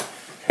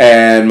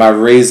 and my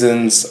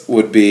reasons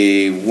would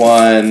be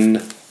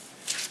one,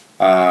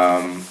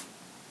 the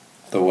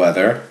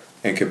weather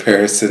in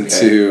comparison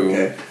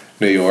to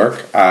New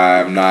York.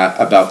 I'm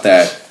not about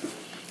that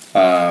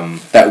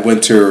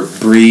winter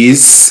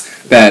breeze,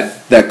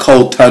 that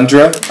cold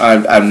tundra.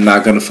 I'm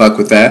not gonna fuck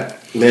with that.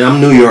 Man,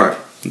 I'm New York.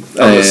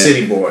 I'm a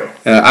city boy.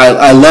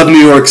 I love New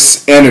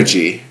York's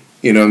energy.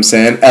 You know what I'm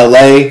saying?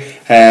 LA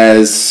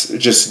has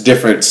just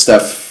different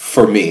stuff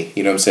for me.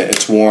 You know what I'm saying?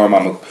 It's warm.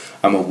 I'm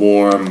a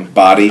warm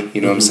body.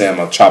 You know what I'm saying?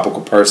 I'm a tropical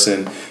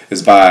person.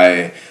 Is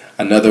by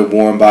another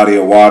warm body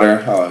of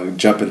water. I'll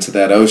jump into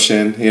that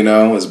ocean. You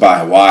know, is by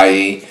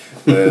Hawaii.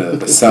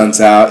 The sun's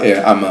out.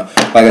 Yeah,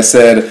 like I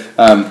said,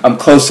 I'm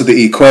close to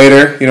the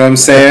equator. You know what I'm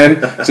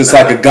saying? Just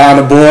like a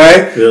Ghana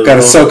boy,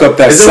 gotta soak up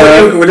that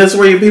sun. That's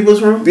where your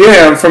people's from?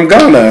 Yeah, I'm from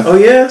Ghana. Oh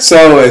yeah.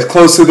 So it's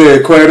close to the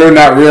equator,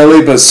 not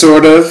really, but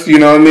sort of. You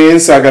know what I mean?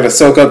 So I gotta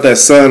soak up that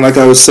sun, like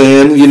I was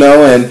saying. You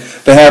know, and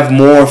they have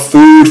more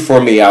food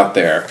for me out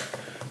there,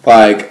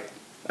 like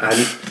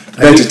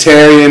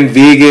vegetarian,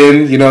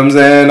 vegan. You know what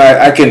I'm saying?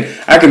 I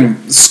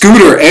can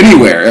scooter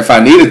anywhere if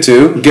I needed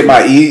to. Get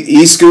my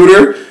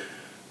e-scooter.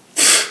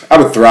 I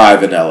would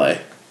thrive in LA.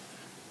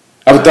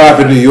 I would thrive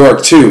in New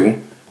York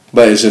too,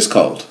 but it's just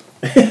cold.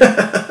 Okay,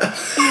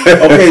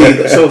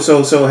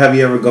 so have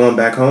you ever gone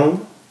back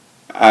home?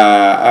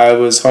 I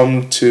was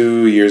home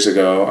 2 years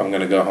ago. I'm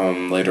gonna go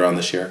home later on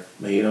this year.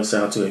 Man, you don't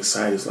sound too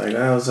excited. It's like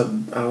I was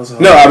home.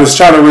 No, I was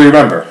trying to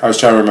remember. I'm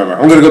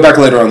gonna go back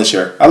later on this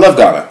year. I love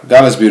Ghana.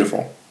 Ghana's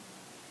beautiful.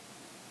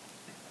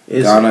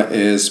 Ghana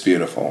is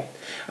beautiful.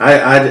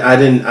 I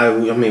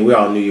mean, we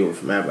all knew you were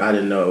from Africa. I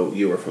didn't know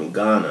you were from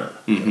Ghana.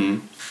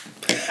 Mm-hmm.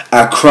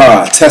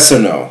 Accra,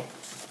 Tessano,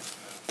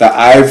 the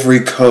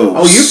Ivory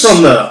Coast.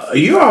 Oh,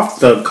 you're off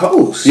the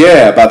coast.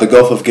 Yeah, by the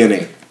Gulf of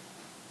Guinea.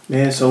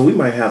 Man, so we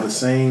might have the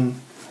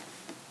same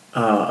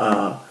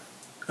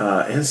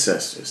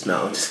ancestors.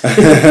 No,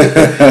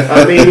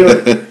 I mean, you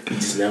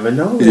just never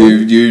know.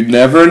 You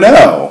never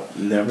know.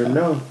 Never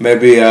know.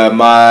 Maybe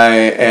my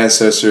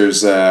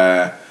ancestors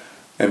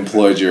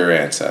employed your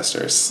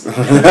ancestors.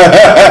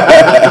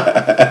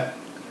 I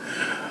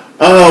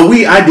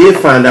did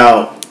find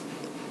out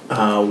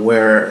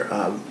where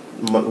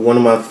one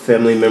of my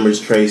family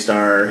members traced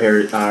our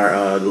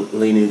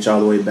lineage all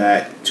the way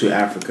back to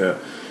Africa,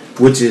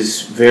 which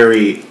is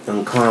very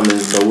uncommon.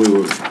 But it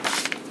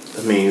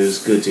was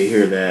good to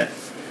hear that.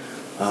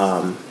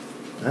 I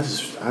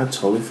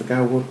totally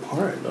forgot what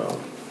part though.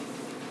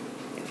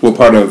 What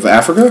part of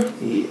Africa?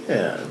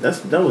 Yeah,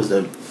 that was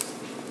the.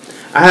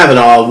 I have it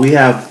all. We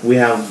have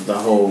the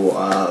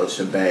whole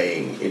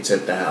shebang. It's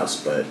at the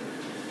house, but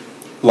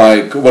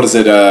Like, what is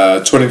it?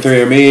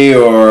 23andMe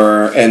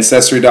or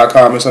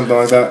Ancestry.com or something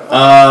like that?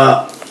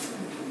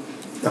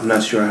 I'm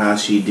not sure how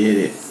she did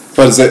it.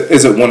 But is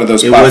it one of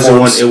those It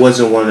platforms?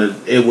 wasn't one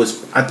of. It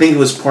was. I think it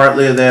was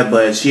partly of that,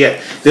 but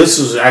this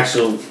was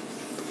actual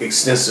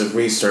extensive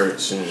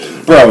research.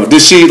 And Bro,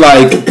 did she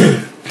like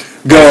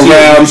go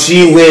around?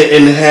 She went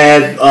and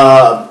had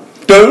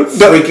Don't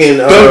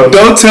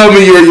tell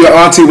me your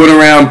auntie went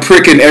around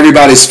pricking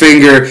everybody's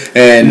finger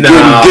and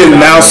getting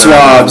mouth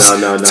swabs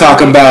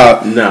talking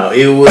about. No,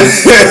 it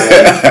was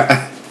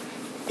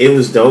it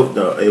was dope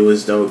though. It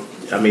was dope.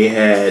 I mean, it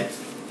had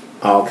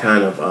all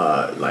kind of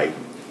like,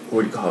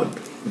 what do you call it?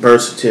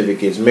 Birth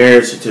certificates,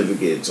 marriage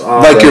certificates, all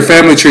like that. your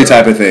family tree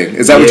type of thing.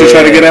 Is that what you're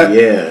trying to get at?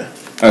 Yeah.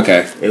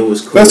 Okay. It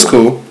was cool. That's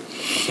cool.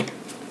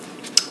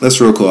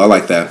 That's real cool. I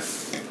like that.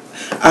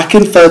 I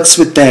can fucks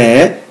with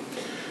that.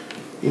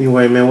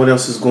 Anyway, man, what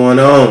else is going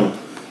on?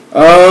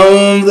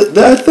 I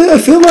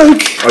feel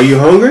like Are you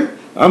hungry?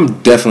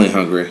 I'm definitely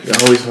hungry. You're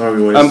always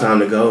hungry when it's time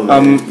to go,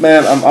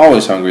 man. I'm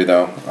always hungry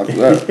though.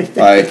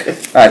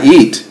 Like I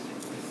eat.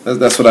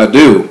 That's what I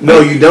do. No,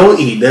 you don't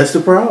eat. That's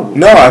the problem.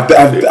 No,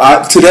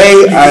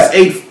 today You just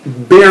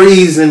ate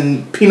berries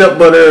and peanut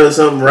butter or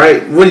something,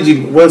 right? What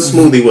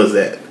smoothie was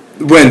that?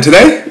 When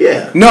today?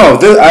 Yeah. No,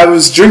 I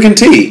was drinking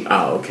tea.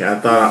 Oh, okay. I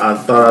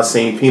thought I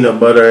seen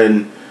peanut butter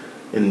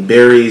and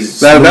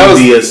berries That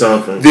smoothie or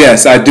something.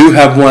 Yes, I do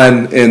have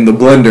one in the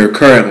blender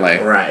currently.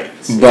 Right.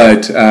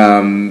 But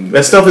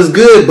that stuff is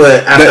good,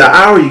 but after an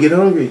hour you get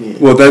hungry again.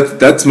 well,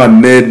 that's my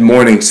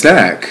mid-morning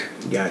snack.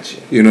 Gotcha.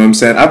 You know what I'm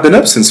saying? I've been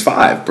up since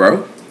 5,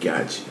 bro.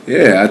 Gotcha.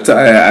 Yeah,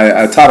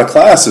 I taught a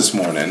class this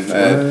morning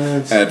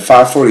at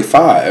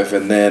 5:45,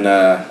 and then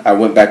I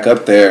went back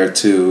up there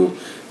to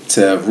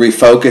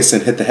refocus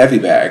and hit the heavy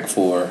bag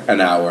for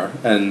an hour,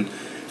 and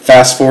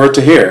fast forward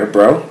to here,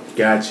 bro.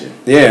 Gotcha.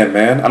 Yeah,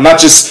 man. I'm not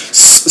just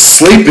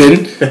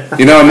sleeping.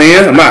 You know what I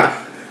mean? I'm not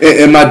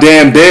in my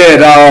damn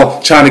bed all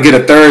trying to get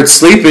a third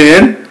sleep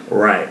in.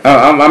 Right.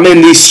 I'm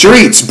in these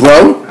streets,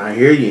 bro. I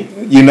hear you.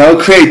 You know,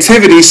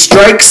 creativity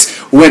strikes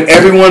when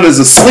everyone is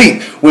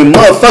asleep. When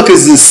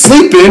motherfuckers is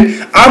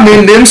sleeping, I'm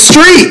in them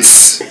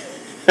streets.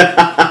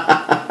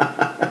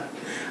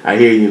 I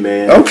hear you,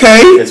 man.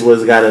 Okay. It's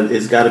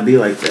gotta be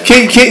like that.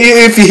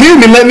 If you hear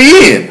me, let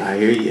me in. I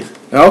hear you.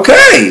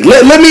 Okay.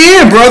 Let me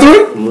in,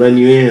 brethren. I'm letting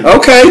you in.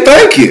 Okay,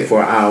 thank you.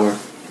 For an hour.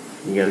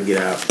 You gotta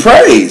get out.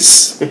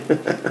 Praise.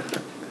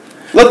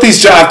 Let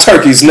these jive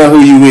turkeys know who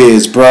you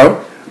is,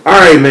 bro.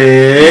 Alright,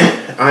 man.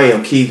 I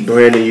am Keith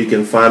Brandon. You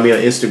can find me on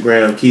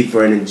Instagram, Keith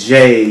Brandon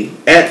J,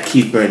 at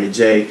Keith Brandon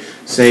J.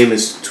 Same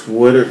as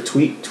Twitter,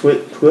 tweet,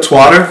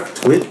 whatever.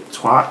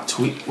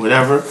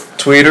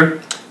 Tweeter.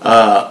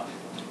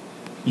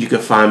 You can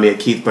find me at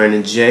Keith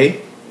Brandon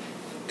J,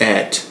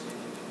 at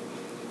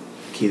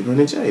Keith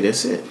Brandon J.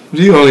 That's it.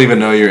 You don't even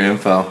know your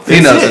info.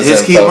 He knows his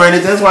info. Keith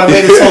Brandon. That's why I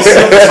made it so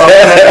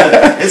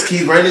simple. It's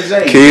Keith Brandon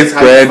J. Keith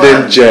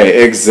Brandon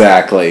J.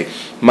 Exactly.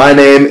 My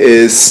name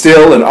is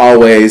still and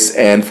always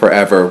and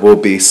forever will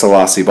be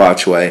Selassie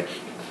Botchway.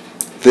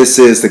 This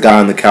is the Guy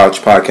on the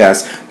Couch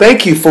podcast.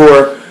 Thank you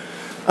for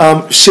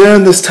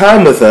sharing this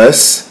time with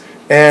us,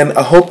 and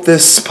I hope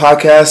this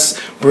podcast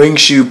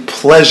brings you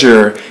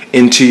pleasure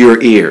into your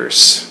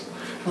ears.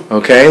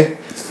 Okay?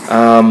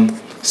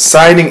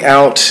 Signing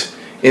out.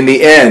 In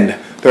the end,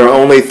 there are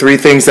only 3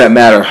 things that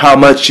matter: how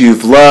much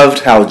you've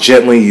loved, how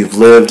gently you've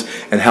lived,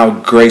 and how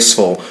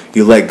graceful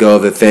you let go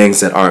of the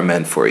things that aren't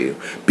meant for you.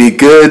 Be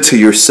good to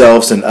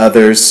yourselves and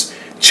others.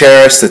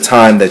 Cherish the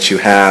time that you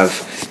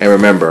have. And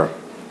remember,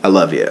 I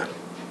love you.